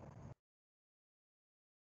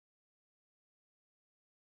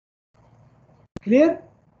 Clear?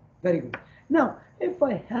 Very good. Now, if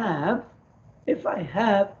I have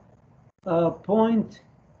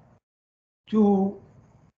 0.2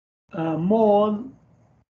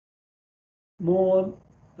 mole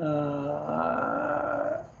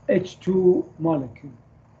H2 molecule,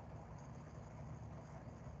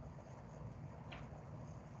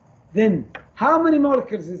 then how many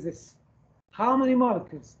molecules is this? How many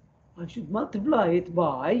molecules? I should multiply it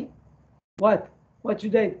by what? What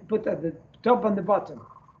should I put at the top and the bottom?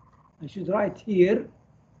 I should write here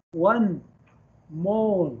 1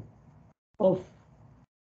 mole of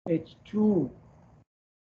H2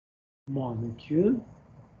 molecule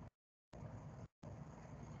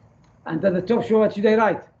And at the top, what should I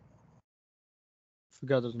write?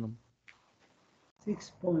 Avogadro's number.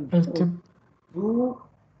 6.02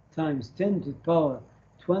 times 10 to the power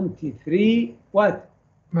 23. What?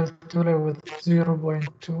 multiply with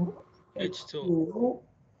 0.2 H2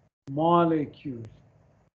 molecules.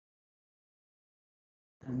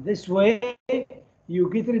 And this way, you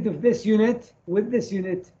get rid of this unit with this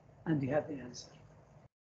unit, and you have the answer.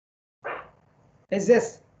 Is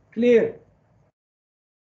this clear?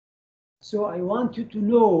 So I want you to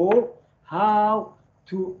know how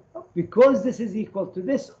to, because this is equal to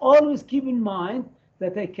this, always keep in mind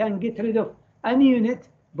that I can get rid of any unit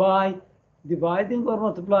by dividing or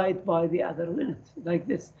multiply it by the other unit, like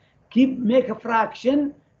this. Make a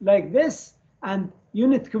fraction like this, and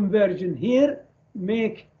unit conversion here,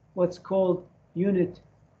 make what's called unit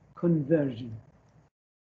conversion.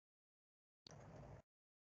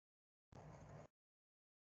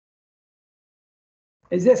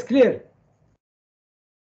 Is this clear?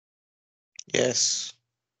 Yes.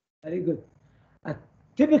 Very good. A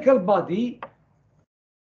typical body,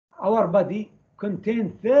 our body,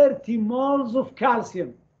 contains 30 moles of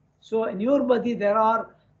calcium. So in your body, there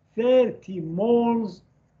are 30 moles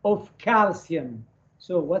of calcium.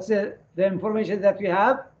 So what's the information that we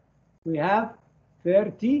have? We have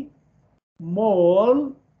 30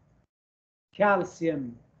 mole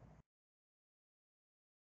calcium.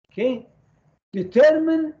 Okay.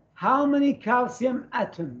 Determine how many calcium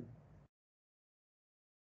atoms.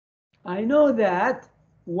 I know that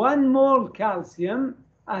 1 mole calcium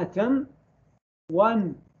atom,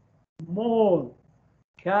 1 mole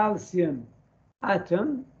calcium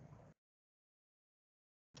atom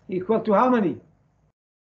equal to how many?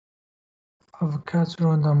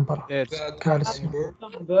 Avogadro number. Calcium.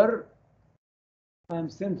 Number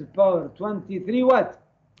times 10 to the power 23 what?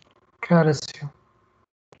 Calcium.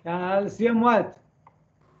 Calcium what?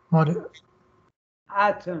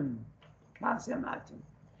 Atom. Calcium atom.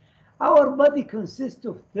 Our body consists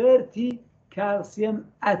of 30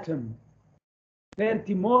 calcium atoms.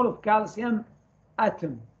 30 mole of calcium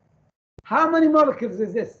atom. How many molecules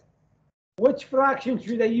is this? Which fraction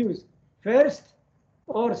should I use? First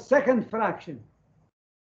or second fraction?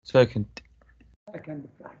 Second. Second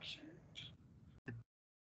fraction.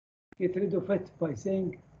 Get rid of it by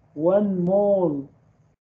saying 1 mole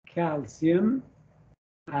calcium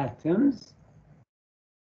atoms.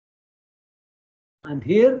 And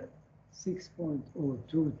here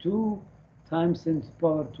 6.022 times 10 to the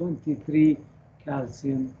power 23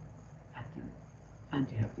 calcium atom.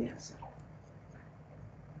 And you have the answer.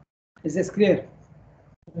 Is this clear?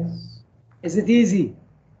 Yes. Is it easy?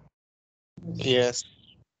 Yes.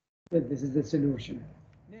 Good, this is the solution.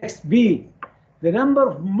 Next, B. The number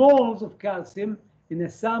of moles of calcium in a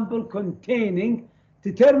sample containing,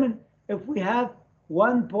 determine if we have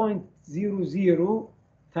 1.00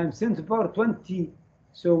 times 10 to the power 20.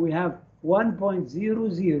 So we have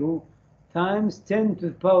 1.00 times 10 to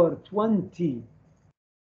the power 20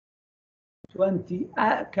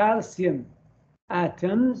 calcium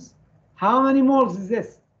atoms. How many moles is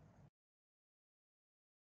this?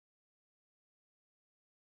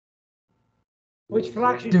 Which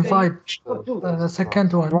fraction? Divide the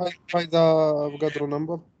second one. By the Avogadro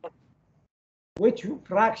number. Which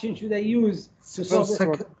fraction should I use to solve this?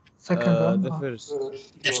 Second one. The first.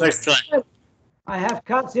 I have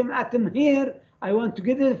calcium atom here. I want to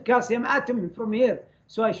get rid of calcium atom from here.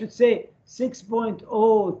 So I should say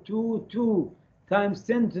 6.022 times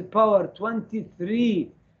 10 to the power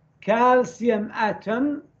 23 calcium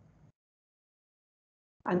atom.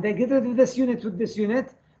 And I get rid of this unit with this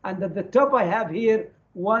unit. And at the top I have here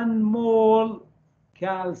 1 mole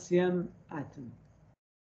calcium atom.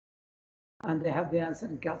 And I have the answer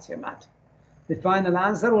in calcium atom. The final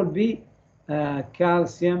answer will be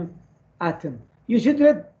calcium atom. You should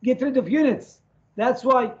get rid of units. That's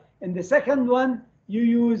why in the second one you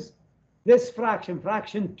use this fraction,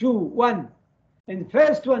 fraction 2, 1. In the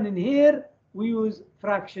first one in here we use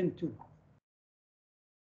fraction 2.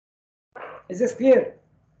 Is this clear?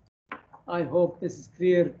 I hope this is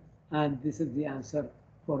clear, and this is the answer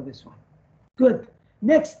for this one. Good.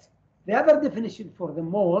 Next, the other definition for the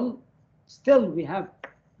mole. Still, we have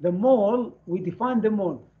the mole. We define the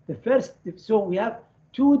mole. The first, so we have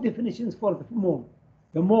 2 definitions for the mole.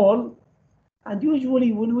 The mole, and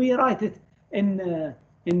usually when we write it in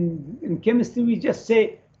chemistry, we just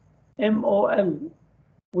say MOL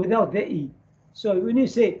without the E. So when you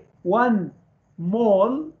say 1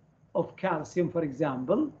 mole of calcium, for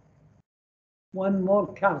example, 1 mole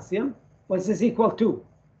calcium, what's this equal to?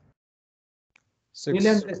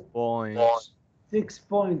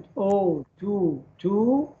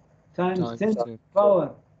 6.022 times 10 to the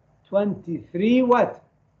power 23 what?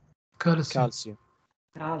 Calcium. Calcium.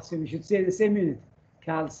 Calcium, you should say the same unit.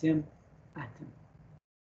 Calcium atom.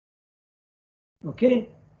 Okay,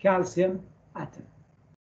 calcium atom.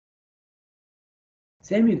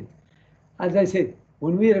 Same unit. As I said,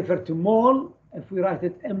 when we refer to mole, if we write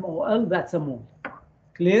it MOL, that's a mole.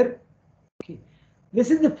 Clear? Okay.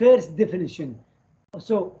 This is the first definition.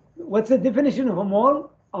 So, what's the definition of a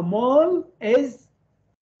mole? A mole is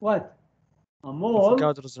what? A mole.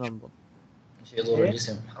 Avogadro's number. شيء يدور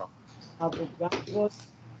الجسم حرام. Avogadro's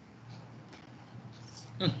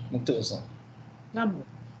مكتوب اصلا. number.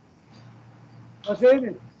 What's the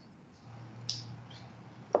unit?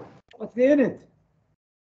 What's the unit?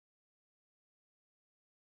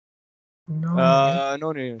 No.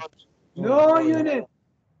 No unit. No unit.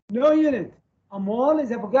 No unit. A mole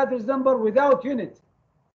is Avogadro's number without unit.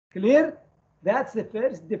 Clear? That's the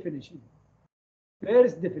first definition.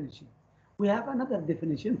 First definition. We have another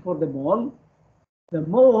definition for the mole. The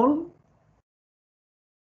mole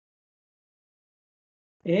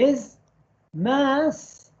is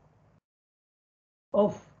mass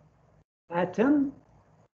of atom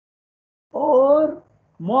or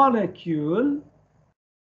molecule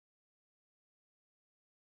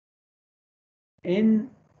in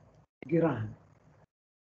gram.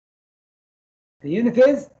 The unit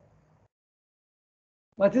is,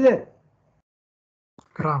 what is it?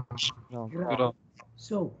 Gram. Gram.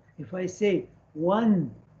 So if I say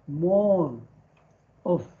 1 mole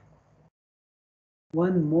of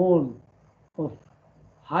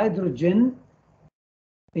hydrogen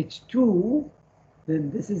H2, then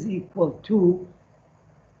this is equal to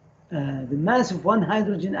the mass of one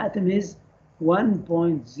hydrogen atom is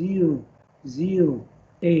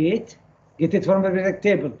 1.008. Get it from the periodic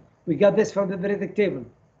table. We got this from the periodic table.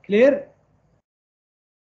 Clear?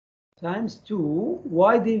 Times 2.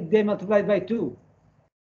 Why did they multiply by 2?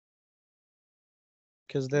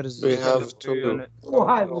 Because there is. We have two. 2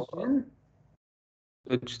 hydrogen,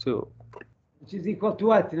 H2. which is equal to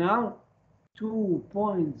what now?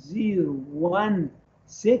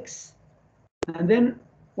 2.016. And then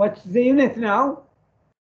what's the unit now?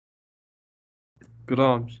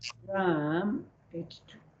 Grams. Gram H2.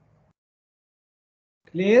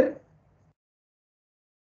 Clear?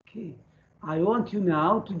 Okay. I want you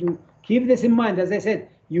now to do, keep this in mind. As I said,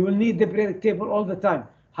 you will need the periodic table all the time.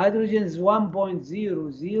 Hydrogen is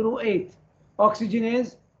 1.008. Oxygen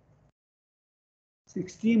is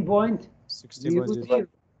 16.00.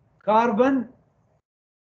 Carbon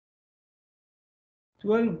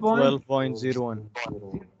 12.01.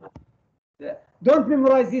 Don't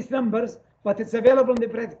memorize these numbers, but it's available in the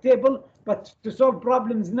periodic table. But to solve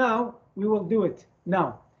problems now, we will do it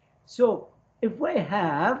now. So if I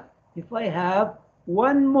have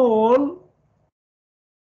 1 mole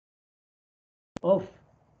of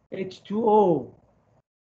H2O,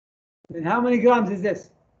 then how many grams is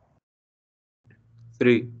this?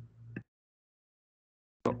 3.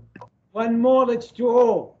 1 mole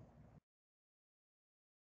H2O.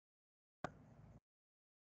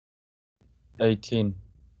 $18.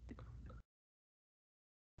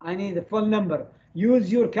 I need the full number.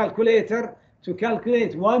 Use your calculator to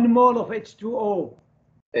calculate 1 mole of H2O.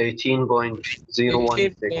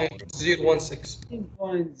 18.016.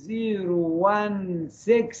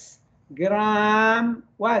 18.016 gram.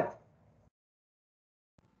 What?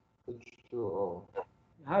 H2O.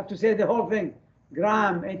 You have to say the whole thing.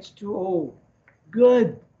 Gram H2O.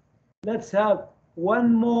 Good. Let's have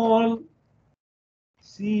 1 mole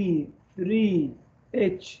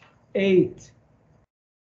C3H8.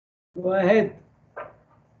 Go ahead.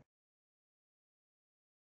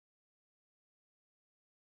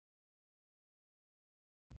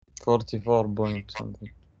 $44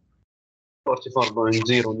 something.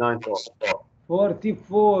 44.0944.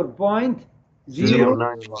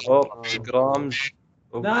 44.094. Grams.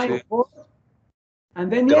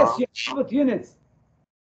 And then yes, you have put units.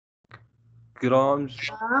 Grams.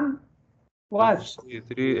 Gram. What?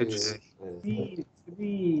 C3H8.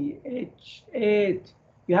 C3H8.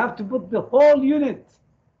 You have to put the whole unit.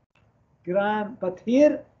 Gram, but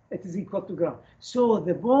here it is equal to gram. So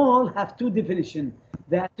the mole have two definitions: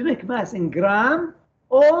 the atomic mass in gram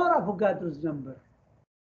or Avogadro's number.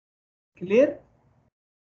 Clear?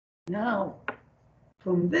 Now,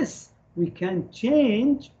 from this, we can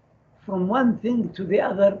change from one thing to the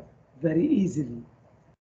other very easily.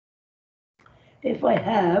 If I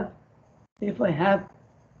have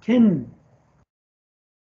 10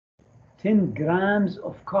 grams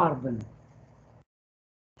of carbon,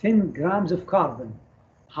 10 grams of carbon,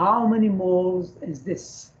 how many moles is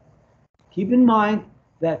this? Keep in mind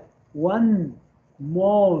that 1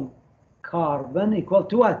 mole carbon equal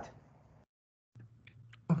to what?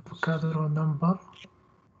 Avogadro number.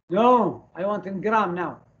 No, I want in gram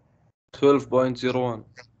now. 12.01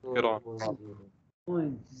 gram.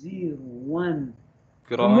 0.01.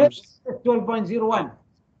 From where grams. 12.01?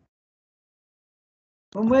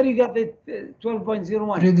 From where you got the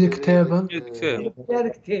 12.01? Predictable.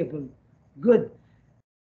 Predictable. Good.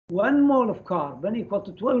 1 mole of carbon equal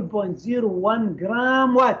to 12.01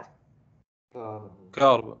 gram what?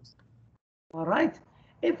 Carbon. All right.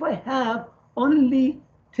 If I have only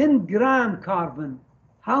 10 gram carbon,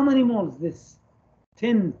 how many moles this?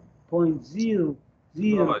 10.00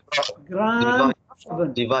 gram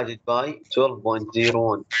carbon. Divided by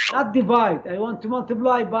 12.01. Not divide. I want to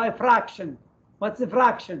multiply by fraction. What's the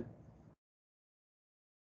fraction?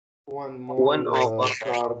 1 1 over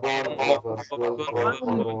carbon over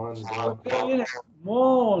 12.01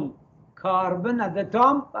 mole carbon at the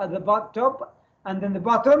top, top, and then the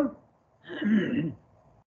bottom.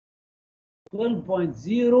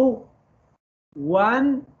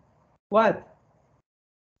 12.01 what?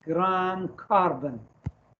 Gram carbon.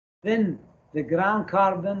 Then the gram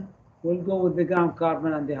carbon will go with the gram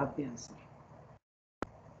carbon and they have the answer.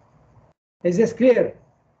 Is this clear?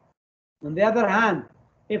 On the other hand,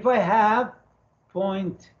 if I have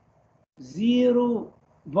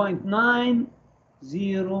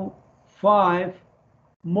 0.905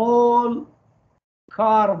 mole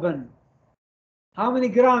carbon, how many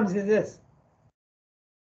grams is this?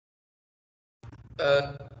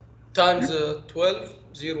 Times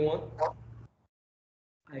 12.01.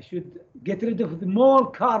 I should get rid of the mole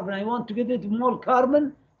carbon. I want to get rid of mole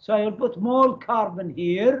carbon, so I will put mole carbon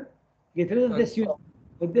here. Get rid of this unit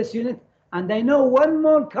with this unit, and I know 1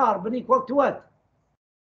 mole carbon equal to what?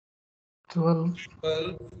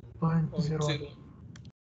 12.01.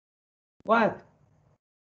 What?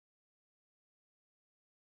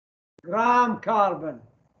 Gram carbon,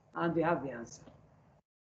 and we have the answer.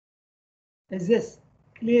 Is this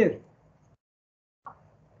clear?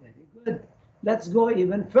 Very good. Let's go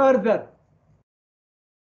even further.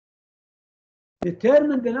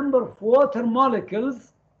 Determine the number of water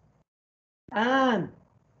molecules and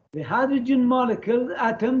the hydrogen molecule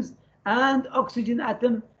atoms and oxygen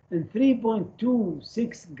atom in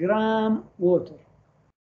 3.26 gram water.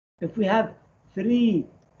 If we have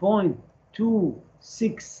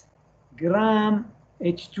 3.26 gram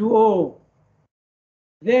H2O,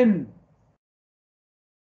 then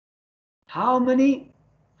how many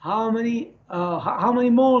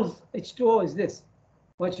moles H2O is this?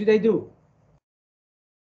 What should I do?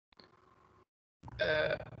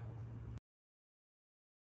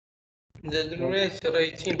 The denominator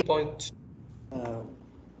 18.1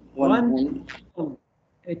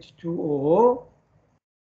 H2O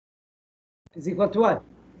is equal to what?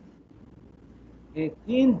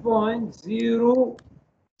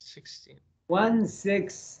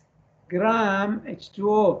 18.016 gram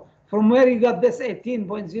H2O. From where you got this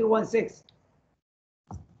 18.016?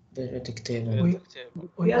 Periodic table.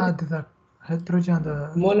 We add the hydrogen and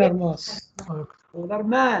the Molar mass. Molar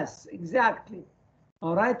mass, exactly.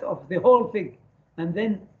 All right, of the whole thing. And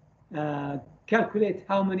then calculate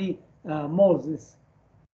how many moles this.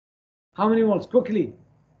 How many moles? Quickly.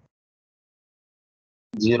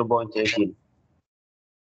 0.18.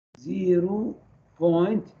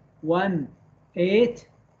 0.18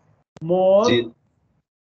 mole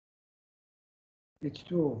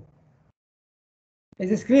H2O. Is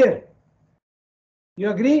this clear? You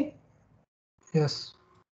agree? Yes.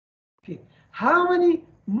 Okay. How many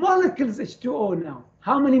molecules H2O now?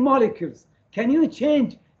 How many molecules? Can you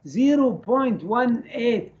change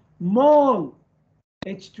 0.18 mole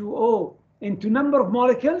H2O into number of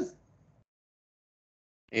molecules?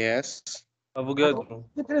 Yes. Avogadro.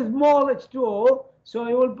 It is mole H2O, so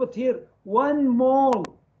I will put here 1 mole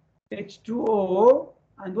H2O,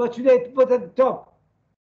 and what should I put at the top?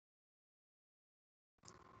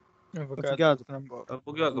 Avogadro number.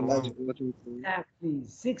 Exactly,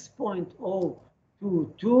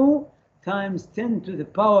 6.022 times 10 to the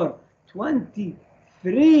power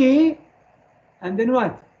 23, and then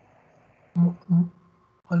what?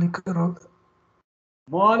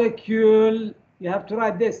 Molecule, you have to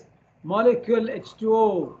write this, molecule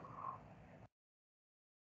H2O,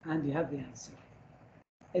 and you have the answer.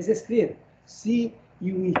 Is this clear? See,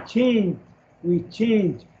 we change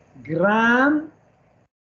gram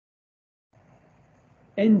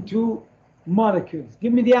into molecules.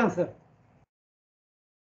 Give me the answer.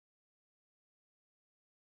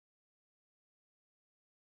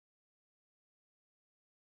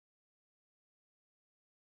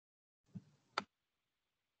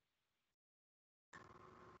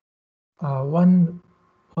 Uh,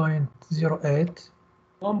 1.08.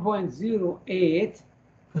 1.08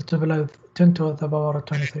 multiply 10 to the power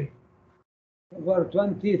 23. Power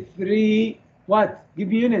 23. What? Give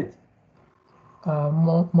me unit.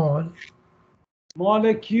 Mole.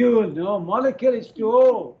 Molecule. No, molecule is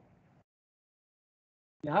H2O.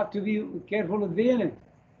 You have to be careful with the unit.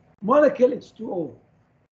 Molecule H2O.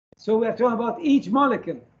 So we are talking about each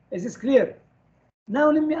molecule. Is this clear?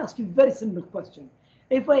 Now let me ask you a very simple question.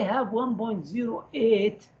 If I have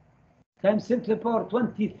 1.08 times 10 to the power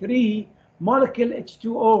 23 molecule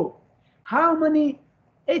H2O, how many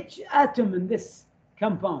H atom in this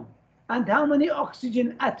compound? And how many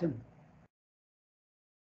oxygen atom?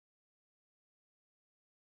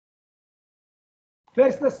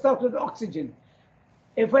 First, let's start with oxygen.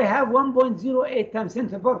 If I have 1.08 times 10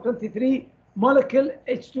 to the power 23 molecule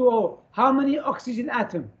H2O, how many oxygen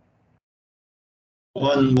atom?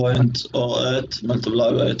 1.08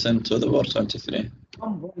 multiplied by 10 to the power 23.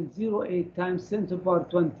 1.08 times 10 to the power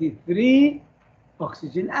 23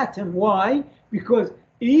 oxygen atom. Why? Because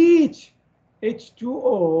each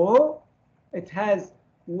H2O, it has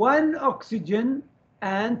 1 oxygen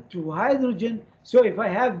and 2 hydrogen. So if I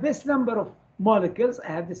have this number of molecules, I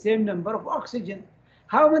have the same number of oxygen.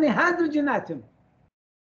 How many hydrogen atom?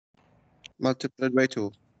 Multiplied by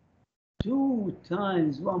 2. 2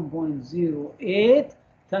 times 1.08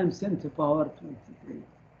 times 10 to the power 23.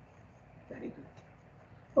 Very good.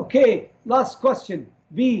 Okay, last question.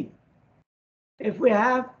 B. If we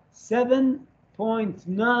have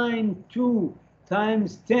 7.92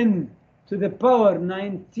 times 10 to the power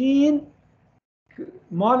 19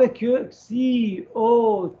 molecule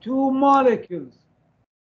CO2 molecules,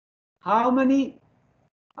 how many?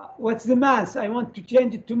 What's the mass? I want to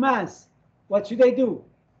change it to mass. What should I do?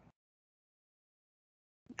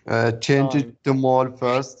 Change it to mole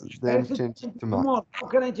first, then change it to mass. Mole. How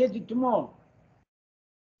can I change it to mole?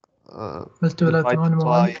 Multiply Divide 1 mole.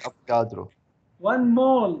 by Avogadro. 1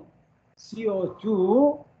 mole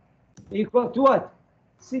CO2 equal to what?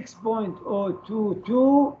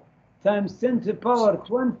 6.022 times 10 to the power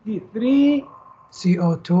 23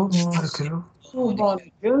 CO2 molecule. 2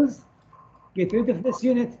 molecules. Get rid of this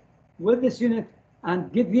unit with this unit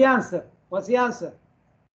and get the answer. What's the answer?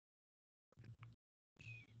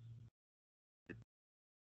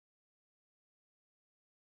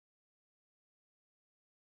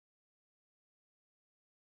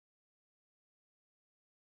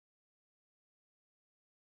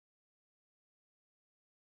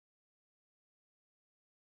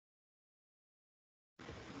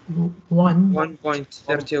 One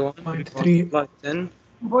 1.31 3 multiplied 10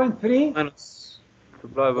 1.3 minus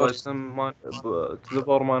multiply by 10 to the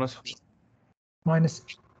power minus 4. minus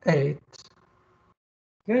 8.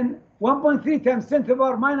 Then 1.3 times 10 to the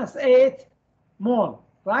power minus 8 mole,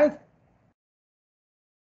 right?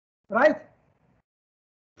 Right?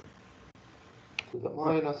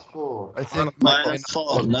 Minus 4. I think think minus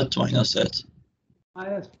 4, not minus 8.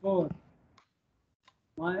 Minus 4.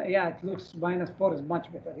 Yeah, it looks minus 4 is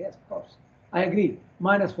much better. Yes, of course. I agree.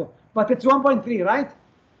 Minus 4. But it's 1.3, right?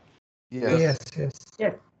 Yes.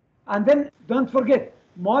 Yes. And then don't forget, I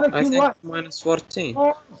molecule think what? minus 14.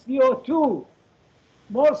 More CO2.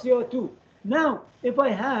 More CO2. Now, if I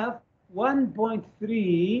have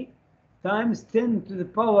 1.3 times 10 to the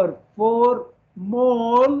power 4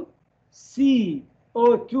 mole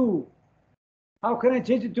CO2, how can I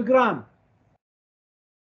change it to gram?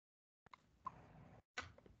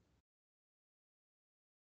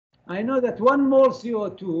 I know that 1 mole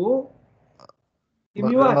CO2, give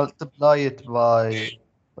me what? Multiply it by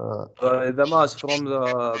the mass from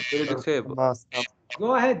the periodic table. mass.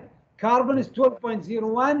 Go ahead. Carbon is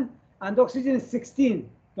 12.01 and oxygen is 16.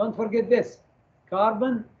 Don't forget this.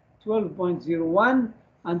 Carbon 12.01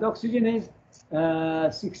 and oxygen is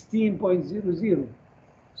 16.00.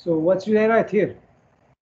 So what should I write here?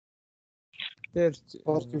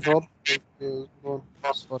 44.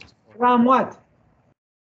 Gram what?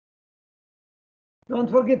 Don't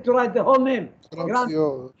forget to write the whole name. Gram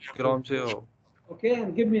CO. Gram CO. Okay,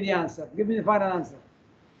 and give me the answer. Give me the final answer.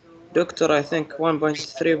 Doctor, I think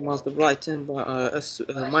 1.3 multiplied 10 by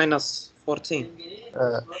minus 14.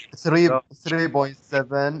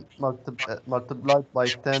 3.7 multiplied by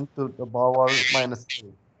 10 to the power minus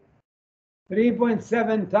 3.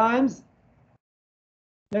 3.7 times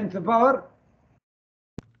 10 to the power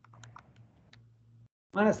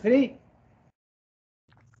minus 3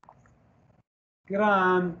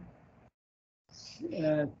 gram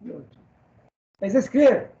CO2. Is this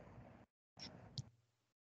clear?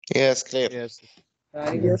 Yes, clear. Yes.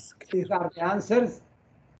 Yes, these are the answers.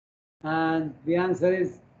 And the answer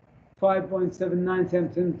is 5.79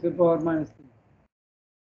 times 10 to the power minus 3.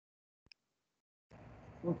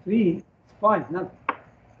 Well, 3, it's fine. Not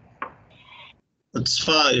It's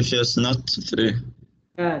 5, yes, not 3.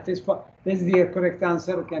 It is this is the correct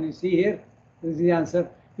answer. Can you see here? This is the answer.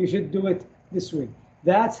 You should do it this way.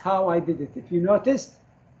 That's how I did it. If you noticed,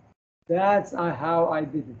 that's how I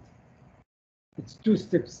did it. It's 2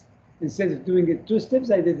 steps. Instead of doing it 2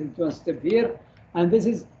 steps, I did it 1 step here. And this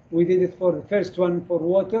is, we did it for the first one for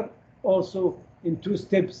water, also in 2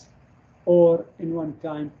 steps or in 1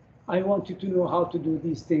 time. I want you to know how to do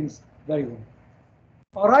these things very well.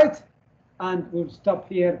 All right, and we'll stop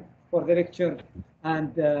here for the lecture,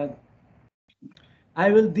 and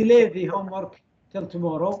I will delay the homework till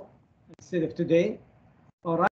tomorrow instead of today. All right.